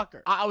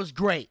 "Motherfucker." I was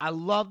great. I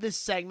love this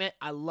segment.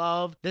 I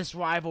love this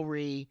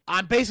rivalry.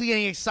 I'm basically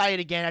getting excited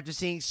again after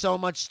seeing so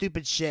much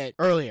stupid shit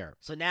earlier.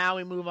 So now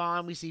we move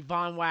on. We see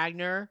Von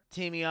Wagner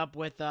teaming up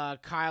with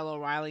Kyle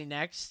O'Reilly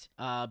next.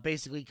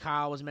 Basically,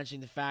 Kyle was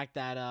mentioning the fact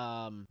that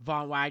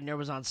Von Wagner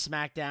was on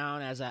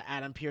SmackDown as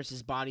Adam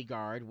Pearce's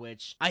bodyguard,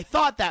 which I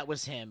thought that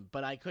was him,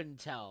 but I couldn't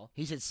tell.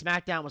 He said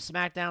SmackDown was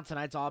SmackDown.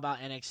 Tonight's all about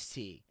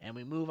NXT. And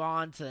we move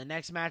on to the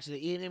next match of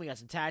the evening. We got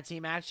some tag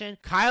team action.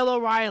 Kyle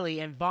O'Reilly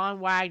and Von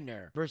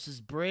Wagner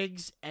versus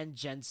Briggs and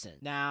Jensen.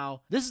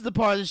 Now, this is the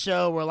part of the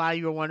show where a lot of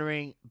you are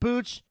wondering,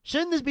 Booch,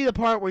 shouldn't this be the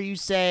part where you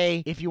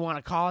say if you want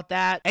to call it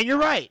that? And you're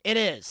right, it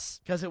is,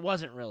 because it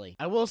wasn't really.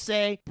 I will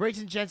say Briggs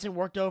and Jensen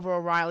worked over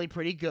O'Reilly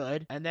pretty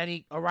good, and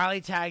then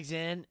O'Reilly tags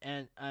in,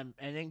 and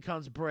in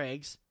comes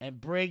Briggs, and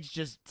Briggs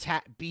just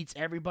beats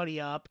everybody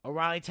up.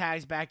 O'Reilly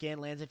tags back in,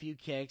 lands a few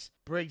kicks.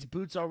 Briggs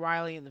boots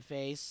O'Reilly in the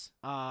face.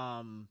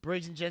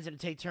 Briggs and Jensen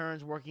take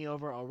turns working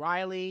over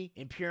O'Reilly.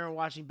 Imperium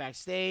watching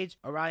backstage.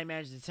 O'Reilly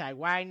manages to tag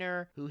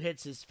Wagner, who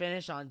hits his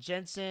finish on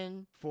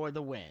Jensen for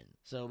the win.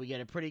 So we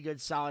get a pretty good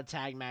solid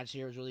tag match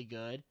here. It was really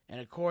good. And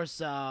of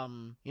course,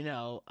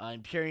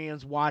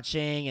 Imperium's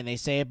watching and they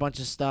say a bunch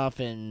of stuff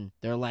in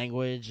their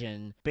language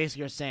and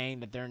basically are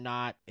saying that they're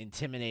not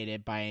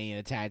intimidated by any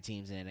of the tag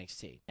teams in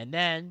NXT. And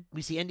then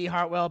we see Indy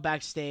Hartwell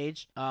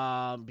backstage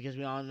because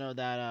we all know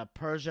that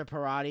Persia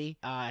Parati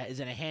is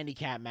in a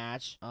handicap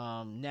match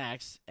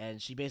next,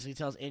 and she basically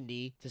tells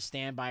Indy to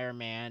stand by her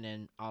man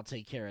and I'll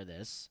take care of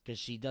this because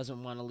she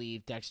doesn't want to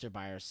leave Dexter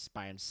by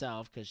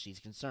himself because she's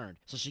concerned.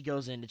 So she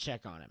goes in to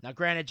check on him. Now,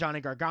 granted,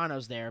 Johnny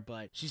Gargano's there,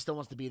 but she still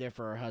wants to be there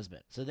for her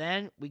husband. So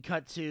then we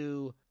cut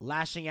to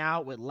Lashing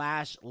Out with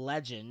Lash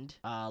Legend.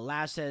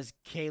 Lash says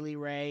Kaylee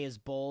Ray is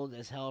bold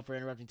as hell for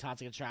interrupting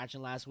Toxic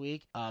Attraction last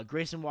week.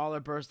 Grayson Waller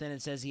bursts in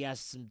and says he has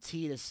some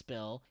tea to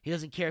spill. He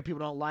doesn't care if people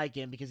don't like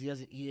him because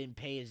he didn't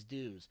pay his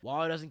dues.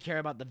 Waller doesn't care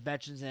about the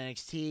veterans in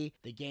NXT.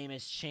 The game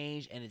has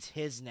changed and it's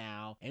his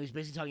now. And he was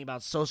basically talking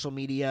about social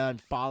media and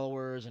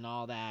followers and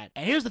all that.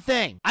 And here's the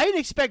thing. I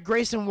didn't expect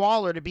Grayson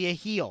Waller to be a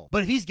heel.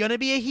 But if he's gonna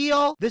be a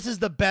heel, this is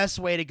the best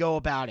way to go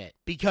about it.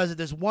 Because if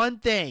there's one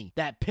thing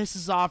that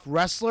pisses off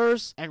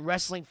wrestlers and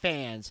wrestling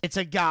fans, it's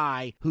a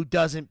guy who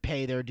doesn't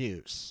pay their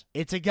dues.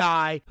 It's a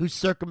guy who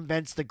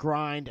circumvents the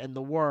grind and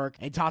the work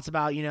and talks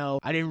about,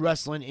 I didn't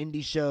wrestle in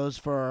indie shows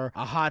for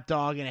a hot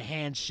dog and a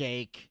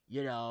handshake.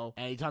 And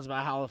he talks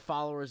about how the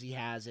followers he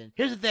has. And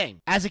here's the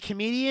thing. As a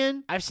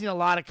comedian, I've seen a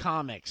lot of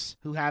comics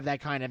who have that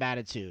kind of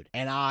attitude.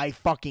 And I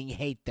fucking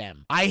hate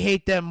them. I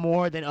hate them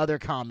more than other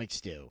comics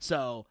do.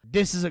 So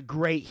this is a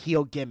great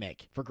heel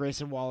gimmick for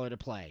Grayson Waller to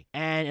play.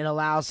 And it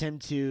allows him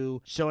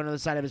to show another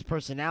side of his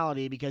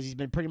personality because he's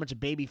been pretty much a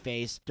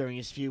babyface during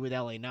his feud with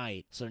LA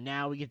Knight. So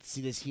now we get to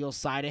see this heel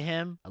side of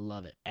him. I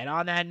love it. And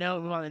on that note,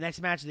 we move on to the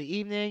next match of the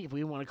evening, if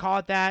we want to call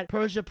it that.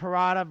 Persia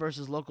Parada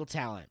versus Local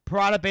Talent.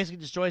 Parada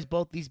basically destroys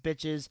both these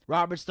bitches.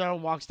 Robert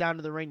Stone walks down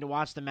to the ring to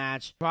watch the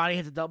match. Parada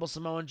hits a double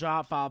Samoan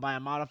drop followed by a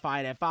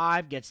modified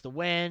F5, gets the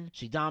win.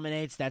 She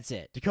dominates. That's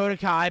it. Dakota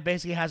Kai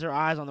basically has her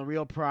eyes on the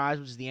real prize,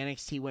 which is the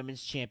NXT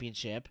Women's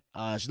Championship.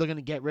 She's looking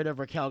to get rid of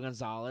Raquel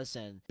Gonzalez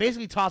and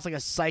basically talks like a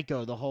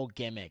psycho the whole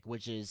gimmick,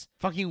 which is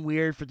fucking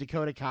weird for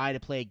Dakota Kai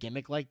to play a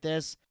gimmick like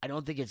this. I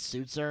don't think it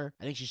suits her.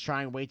 I think she's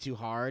trying way too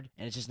hard,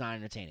 and it's just not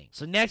entertaining.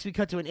 So next, we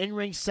cut to an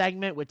in-ring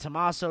segment with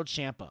Tommaso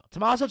Ciampa.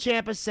 Tommaso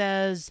Ciampa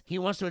says he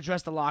wants to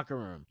address the locker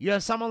room. You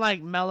have someone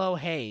like Mello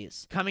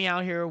Hayes coming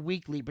out here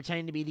weekly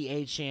pretending to be the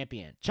A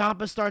champion.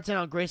 Ciampa starts in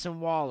on Grayson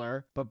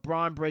Waller, but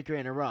Braun Breaker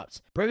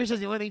interrupts. Breaker says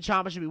the only thing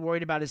Ciampa should be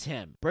worried about is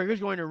him. Breaker's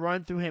going to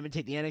run through him and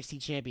take the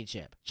NXT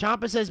championship.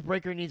 Ciampa says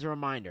Breaker needs a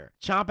reminder.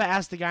 Ciampa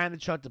asks the guy in the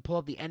truck to pull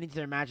up the ending to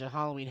their match at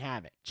Halloween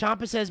Havoc.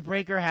 Ciampa says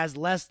Breaker has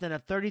less than a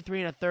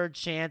 33 1/3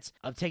 chance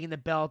of taking the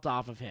belt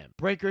off of him.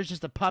 Breaker is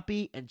just a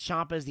puppy, and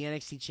Ciampa is the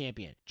NXT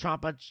champion.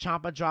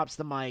 Ciampa drops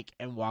the mic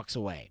and walks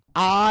away.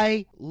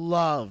 I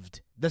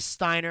loved the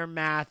Steiner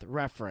math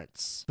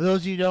reference. For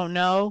those of you who don't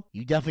know,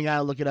 you definitely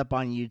gotta look it up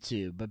on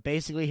YouTube. But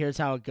basically, here's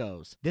how it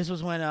goes. This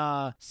was when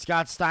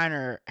Scott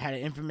Steiner had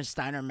an infamous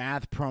Steiner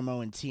math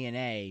promo in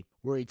TNA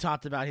where he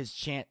talked about his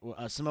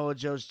Samoa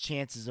Joe's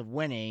chances of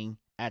winning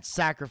at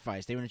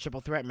Sacrifice. They were in a triple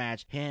threat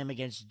match, him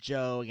against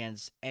Joe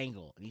against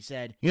Angle. And he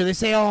said, they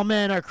say all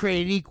men are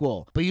created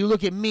equal, but you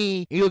look at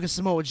me, and you look at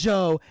Samoa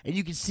Joe, and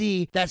you can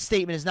see that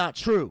statement is not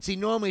true. See,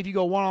 normally if you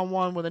go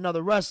one-on-one with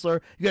another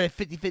wrestler, you got a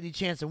 50-50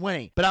 chance of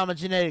winning. But I'm a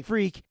genetic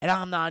freak, and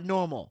I'm not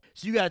normal.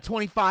 So you got a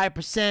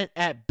 25%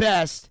 at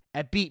best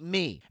at beating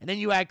me. And then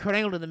you add Kurt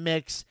Angle to the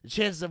mix, the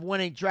chances of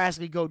winning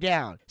drastically go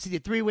down. See, the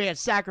three-way at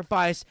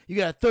Sacrifice, you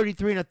got a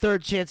 33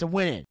 1/3 chance of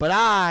winning. But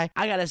I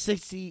got a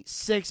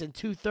 66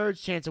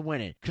 2/3 chance of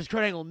winning. Because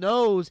Kurt Angle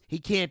knows he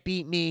can't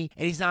beat me,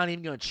 and he's not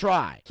even going to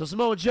try. So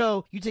Samoa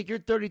Joe, you take your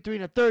 33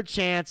 1/3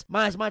 chance,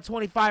 minus my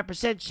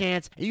 25%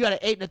 chance, and you got an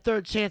 8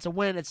 1/3 chance of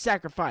winning at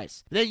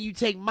Sacrifice. Then you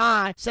take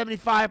my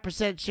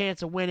 75%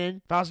 chance of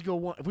winning,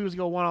 if we was to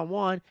go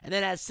one-on-one, and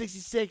then at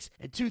 66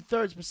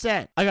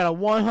 2/3%. I got a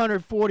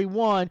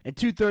 141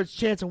 2/3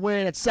 chance of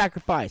winning at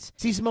Sacrifice.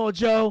 See, Samoa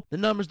Joe, the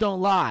numbers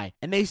don't lie,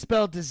 and they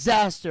spell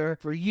disaster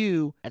for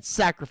you at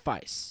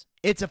Sacrifice.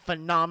 It's a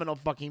phenomenal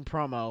fucking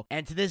promo,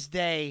 and to this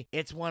day,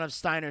 it's one of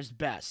Steiner's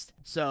best.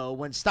 So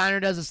when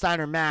Steiner does the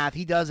Steiner math,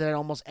 he does it at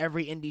almost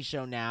every indie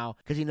show now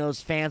because he knows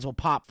fans will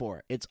pop for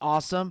it. It's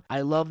awesome.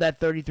 I love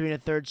that 33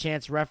 1/3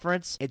 chance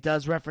reference. It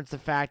does reference the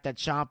fact that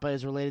Ciampa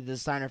is related to the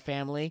Steiner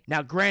family.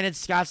 Now, granted,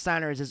 Scott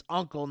Steiner is his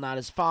uncle, not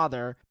his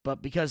father,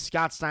 but because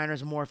Scott Steiner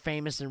is more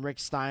famous than Rick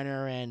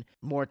Steiner and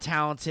more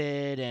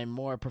talented and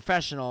more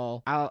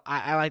professional,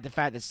 I like the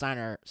fact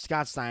that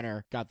Scott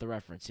Steiner got the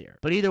reference here.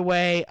 But either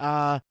way,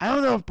 I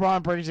don't know if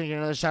Braun Breaker's going to get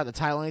another shot at the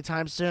title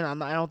anytime soon.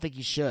 I don't think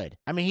he should.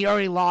 I mean, he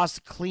already lost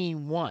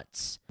clean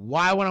once.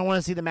 Why would I want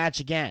to see the match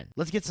again?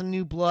 Let's get some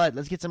new blood.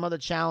 Let's get some other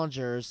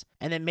challengers.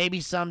 And then maybe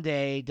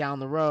someday down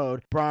the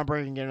road, Braun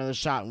Breaker can get another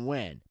shot and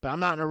win. But I'm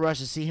not in a rush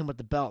to see him with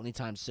the belt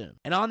anytime soon.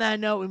 And on that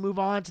note, we move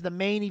on to the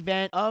main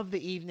event of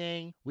the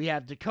evening. We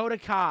have Dakota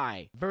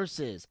Kai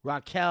versus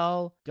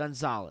Raquel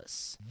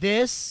Gonzalez.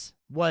 This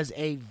was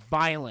a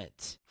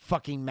violent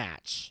fucking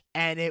match,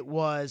 and it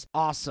was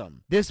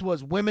awesome. This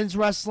was women's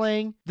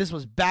wrestling. This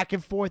was back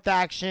and forth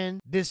action.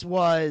 This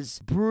was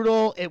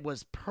brutal. It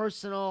was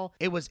personal.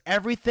 It was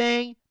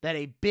everything that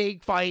a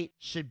big fight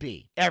should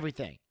be.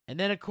 Everything. And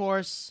then, of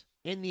course,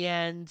 in the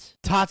end,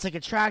 Toxic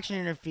Attraction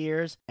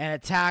interferes and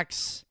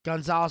attacks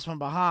Gonzalez from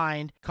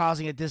behind,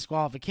 causing a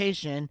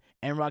disqualification,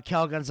 and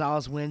Raquel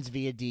Gonzalez wins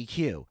via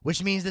DQ,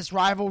 which means this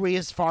rivalry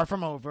is far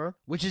from over,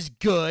 which is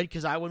good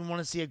because I wouldn't want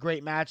to see a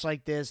great match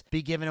like this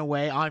be given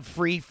away on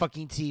free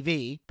fucking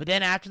TV. But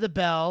then after the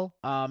bell,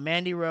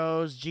 Mandy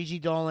Rose, Gigi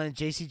Dolan, and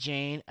JC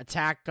Jane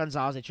attack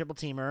Gonzalez, a triple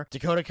teamer.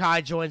 Dakota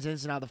Kai joins in,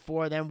 so now the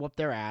four of them whoop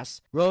their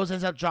ass. Rose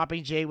ends up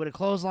dropping Jade with a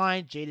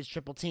clothesline. Jade is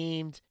triple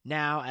teamed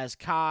now as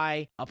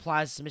Kai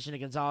applies submission to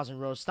Gonzalez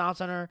and Rose stomps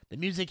on her. The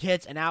music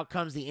hits, and out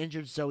comes the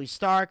injured Zoe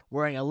Stark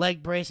wearing a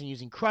leg brace and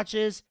using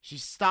crutches. She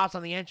stops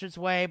on the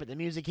entranceway, but the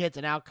music hits,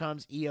 and out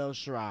comes Io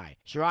Shirai.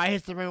 Shirai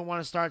hits the ring with one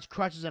of Stark's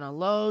crutches and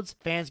unloads.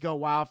 Fans go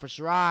wild for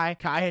Shirai.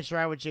 Kai hits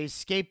Shirai with Jay's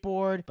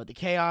skateboard, but the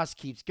chaos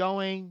keeps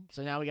going.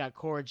 So now we got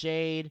Cora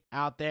Jade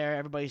out there.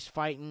 Everybody's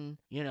fighting.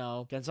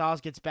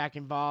 Gonzalez gets back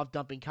involved,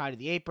 dumping Kai to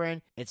the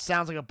apron. It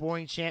sounds like a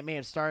boring chant may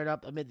have started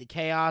up amid the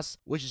chaos,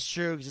 which is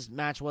true because this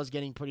match was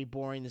getting pretty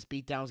boring. This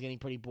beatdown was getting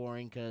pretty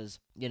boring because,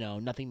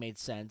 nothing made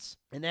sense.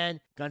 And then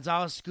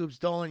Gonzalez scoops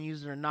Dolan,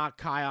 using her to knock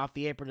Kai off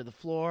the apron to the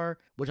floor,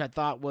 which I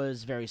thought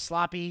was very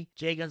sloppy.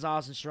 Jay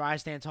Gonzalez and Shirai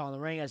stand tall in the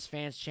ring as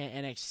fans chant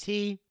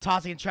NXT.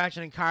 Tossing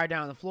Attraction and Kai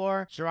down on the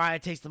floor. Shirai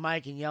takes the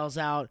mic and yells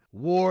out,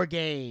 "War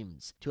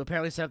Games," to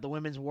apparently set up the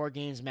women's War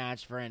Games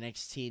match for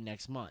NXT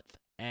next month.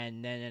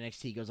 And then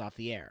NXT goes off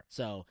the air.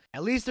 So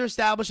at least they're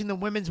establishing the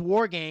women's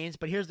War Games.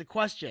 But here's the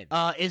question.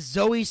 Is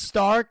Zoe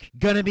Stark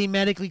going to be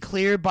medically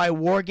cleared by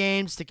War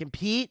Games to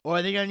compete? Or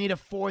are they going to need a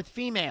fourth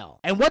female?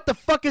 And what the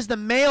fuck is the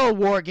male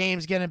War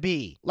Games going to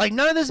be? Like,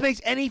 none of this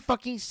makes any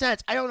fucking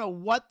sense. I don't know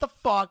what the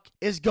fuck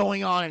is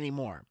going on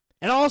anymore.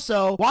 And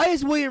also, why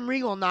is William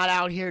Regal not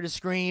out here to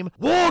scream,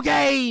 "War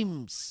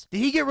Games"? Did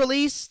he get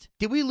released?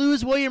 Did we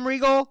lose William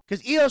Regal?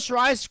 Because Io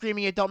Shirai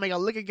screaming it don't make a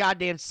lick of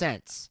goddamn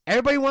sense.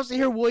 Everybody wants to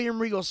hear William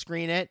Regal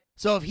scream it.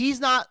 So if he's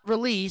not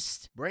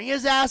released, bring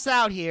his ass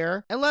out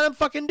here and let him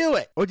fucking do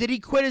it. Or did he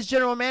quit as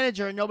general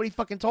manager and nobody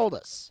fucking told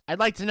us? I'd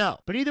like to know.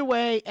 But either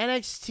way,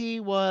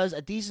 NXT was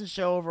a decent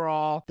show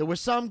overall. There were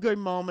some good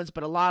moments,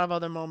 but a lot of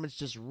other moments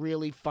just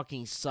really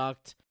fucking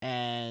sucked.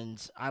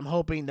 And I'm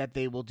hoping that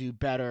they will do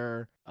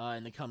better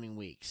in the coming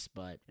weeks.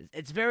 But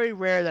it's very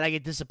rare that I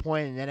get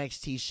disappointed in an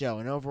NXT show.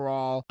 And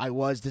overall, I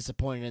was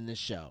disappointed in this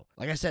show.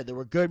 Like I said, there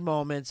were good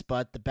moments,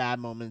 but the bad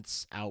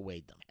moments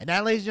outweighed them. And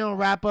that, ladies and gentlemen,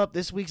 wrap up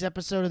this week's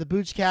episode of the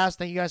Boochcast.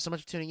 Thank you guys so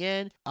much for tuning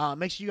in.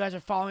 Make sure you guys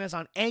are following us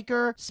on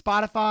Anchor,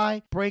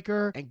 Spotify,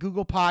 Breaker, and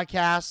Google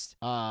Podcasts.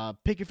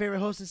 Pick your favorite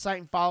hosting site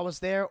and follow us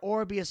there,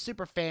 or be a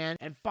super fan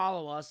and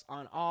follow us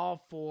on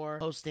all 4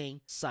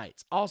 hosting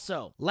sites.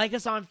 Also, like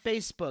us on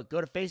Facebook.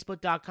 Go to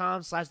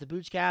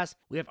facebook.com/theboochcast.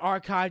 We have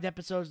archived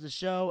episodes of the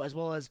show as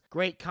well as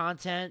great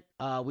content.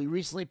 We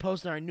recently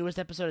posted our newest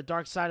episode of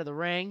Dark Side of the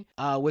Ring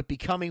with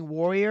Becoming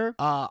Warrior.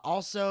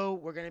 Also,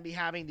 we're going to be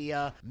having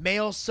the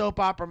male soap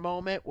opera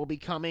moment will be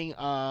coming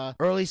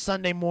early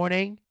Sunday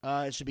morning.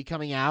 It should be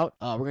coming out.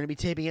 We're going to be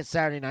taping it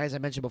Saturday night, as I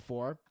mentioned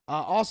before.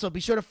 Also, be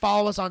sure to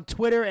follow us on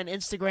Twitter and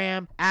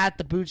Instagram at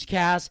the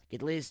Boochcast. Get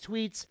the latest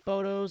tweets,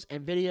 photos,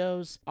 and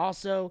videos.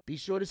 Also, be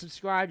sure to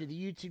subscribe to the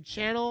YouTube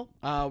channel.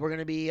 We're going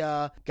to be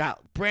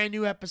got brand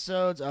new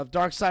episodes of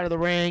Dark Side of the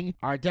Ring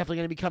are definitely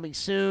going to be coming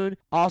soon.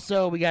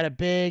 Also, we got a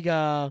big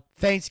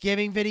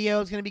Thanksgiving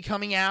video is going to be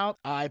coming out.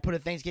 I put a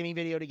Thanksgiving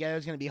video together.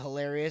 It's going to be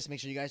hilarious. Make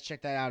sure you guys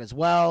check that out as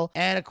well.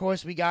 And of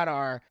course, we got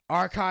our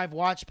archive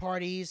watch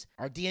parties,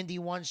 our D&D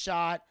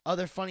one-shot,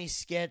 other funny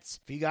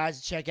skits for you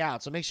guys to check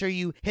out. So make sure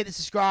you hit the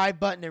subscribe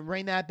button and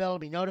ring that bell to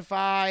be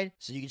notified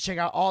so you can check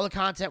out all the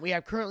content we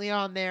have currently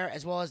on there,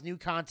 as well as new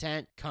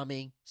content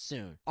coming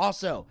soon.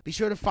 Also, be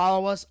sure to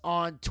follow us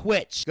on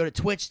Twitch. Go to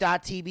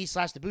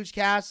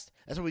twitch.tv/theboochcast.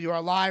 That's where we do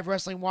our live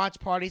wrestling watch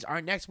parties.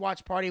 Our next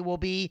watch party will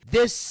be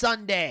this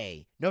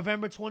Sunday,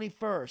 November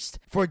 21st,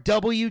 for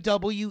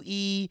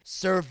WWE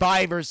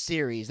Survivor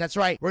Series. That's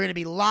right. We're going to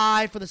be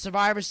live for the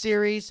Survivor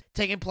Series,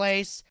 taking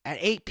place at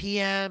 8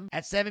 p.m.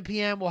 At 7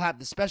 p.m., we'll have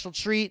the special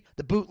treat.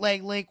 The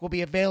bootleg link will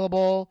be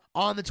available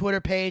on the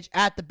Twitter page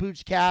at the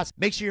Boochcast.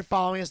 Make sure you're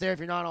following us there if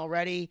you're not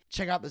already.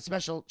 Check out the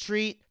special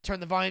treat. Turn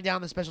the volume down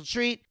on the special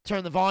treat.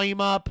 Turn the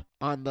volume up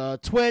on the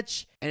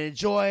Twitch and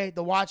enjoy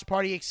the watch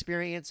party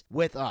experience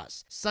with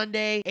us.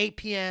 Sunday, 8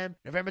 p.m.,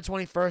 November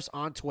 21st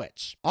on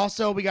Twitch.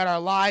 Also, we got our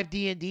live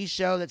D&D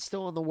show that's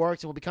still in the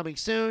works and will be coming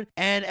soon.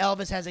 And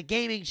Elvis has a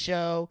gaming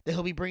show that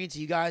he'll be bringing to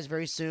you guys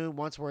very soon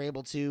once we're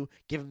able to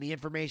give him the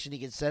information he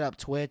can set up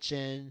Twitch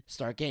and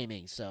start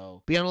gaming.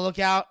 So be on the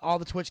lookout, all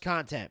the Twitch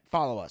content.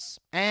 Follow us.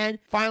 And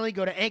finally,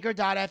 go to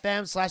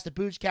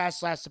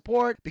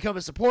anchor.fm/theboochcast/support. Become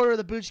a supporter of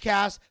the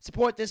Boochcast.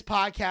 Support this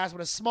podcast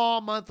with a small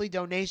monthly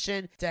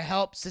donation to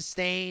help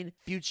sustain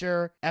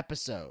future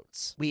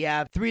episodes. We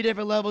have 3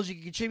 different levels you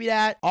can contribute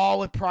at, all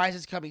with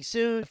prizes coming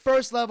soon. The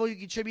first level you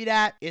can contribute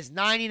at is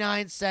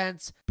 99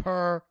 cents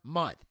per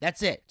month.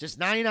 That's it. Just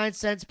 99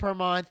 cents per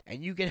month,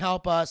 and you can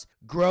help us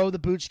grow the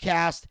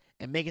Boochcast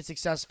and make it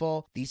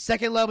successful. The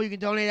second level you can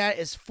donate at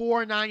is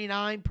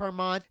 $4.99 per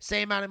month.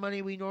 Same amount of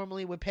money we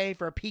normally would pay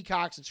for a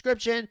Peacock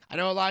subscription. I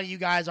know a lot of you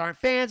guys aren't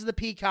fans of the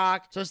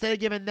Peacock, so instead of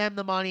giving them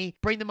the money,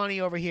 bring the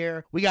money over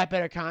here. We got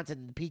better content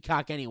than the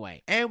Peacock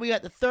anyway. And we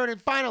got the third and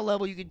final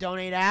level you can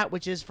donate at,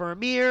 which is for a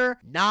mere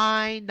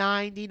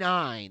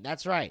 $9.99.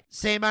 That's right.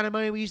 Same amount of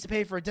money we used to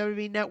pay for a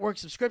WWE Network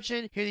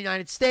subscription here in the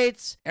United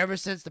States. Ever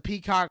since the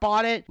Peacock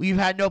bought it, we've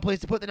had no place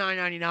to put the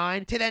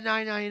 $9.99. Take that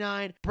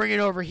 $9.99, bring it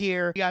over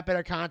here. We got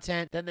better content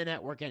than the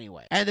network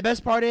anyway. And the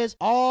best part is,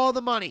 all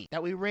the money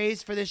that we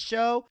raise for this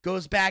show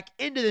goes back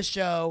into the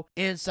show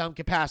in some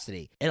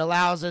capacity. It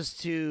allows us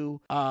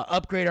to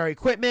upgrade our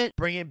equipment,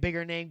 bring in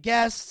bigger name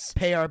guests,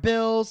 pay our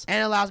bills,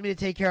 and allows me to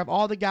take care of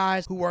all the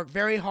guys who work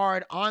very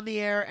hard on the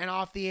air and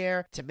off the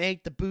air to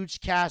make the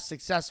Boochcast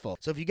successful.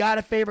 So if you got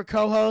a favorite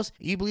co-host,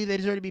 you believe they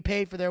deserve to be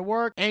paid for their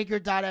work,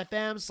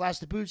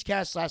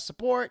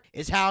 anchor.fm/theboochcast/support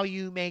is how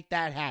you make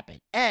that happen.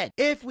 And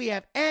if we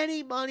have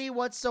any money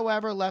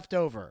whatsoever left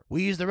over,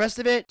 we use the rest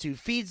of it to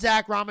feed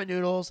Zach ramen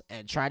noodles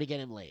and try to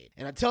get him laid.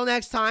 And until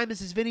next time, this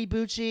is Vinny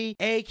Bucci,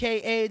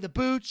 aka The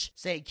Booch,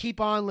 saying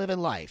keep on living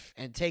life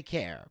and take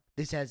care.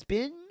 This has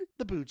been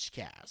the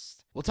Boochcast.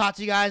 We'll talk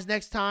to you guys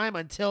next time.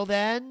 Until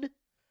then,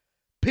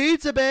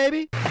 pizza,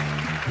 baby!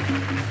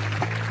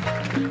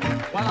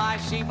 Well, I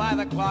see by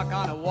the clock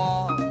on a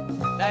wall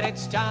that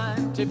it's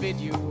time to bid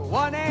you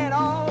one and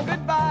all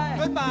goodbye.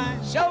 Goodbye.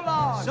 So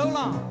long. So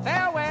long.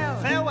 Farewell.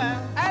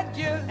 Farewell.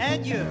 Adieu.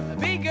 Adieu.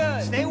 Be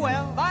good. Stay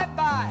well.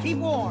 Bye-bye. Keep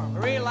warm.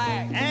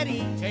 Relax. And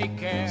eat. Take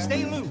care.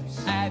 Stay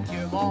loose.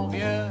 Adieu, mon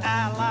vieux.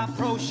 À la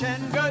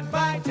prochaine.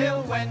 Goodbye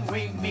till when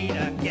we meet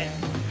again.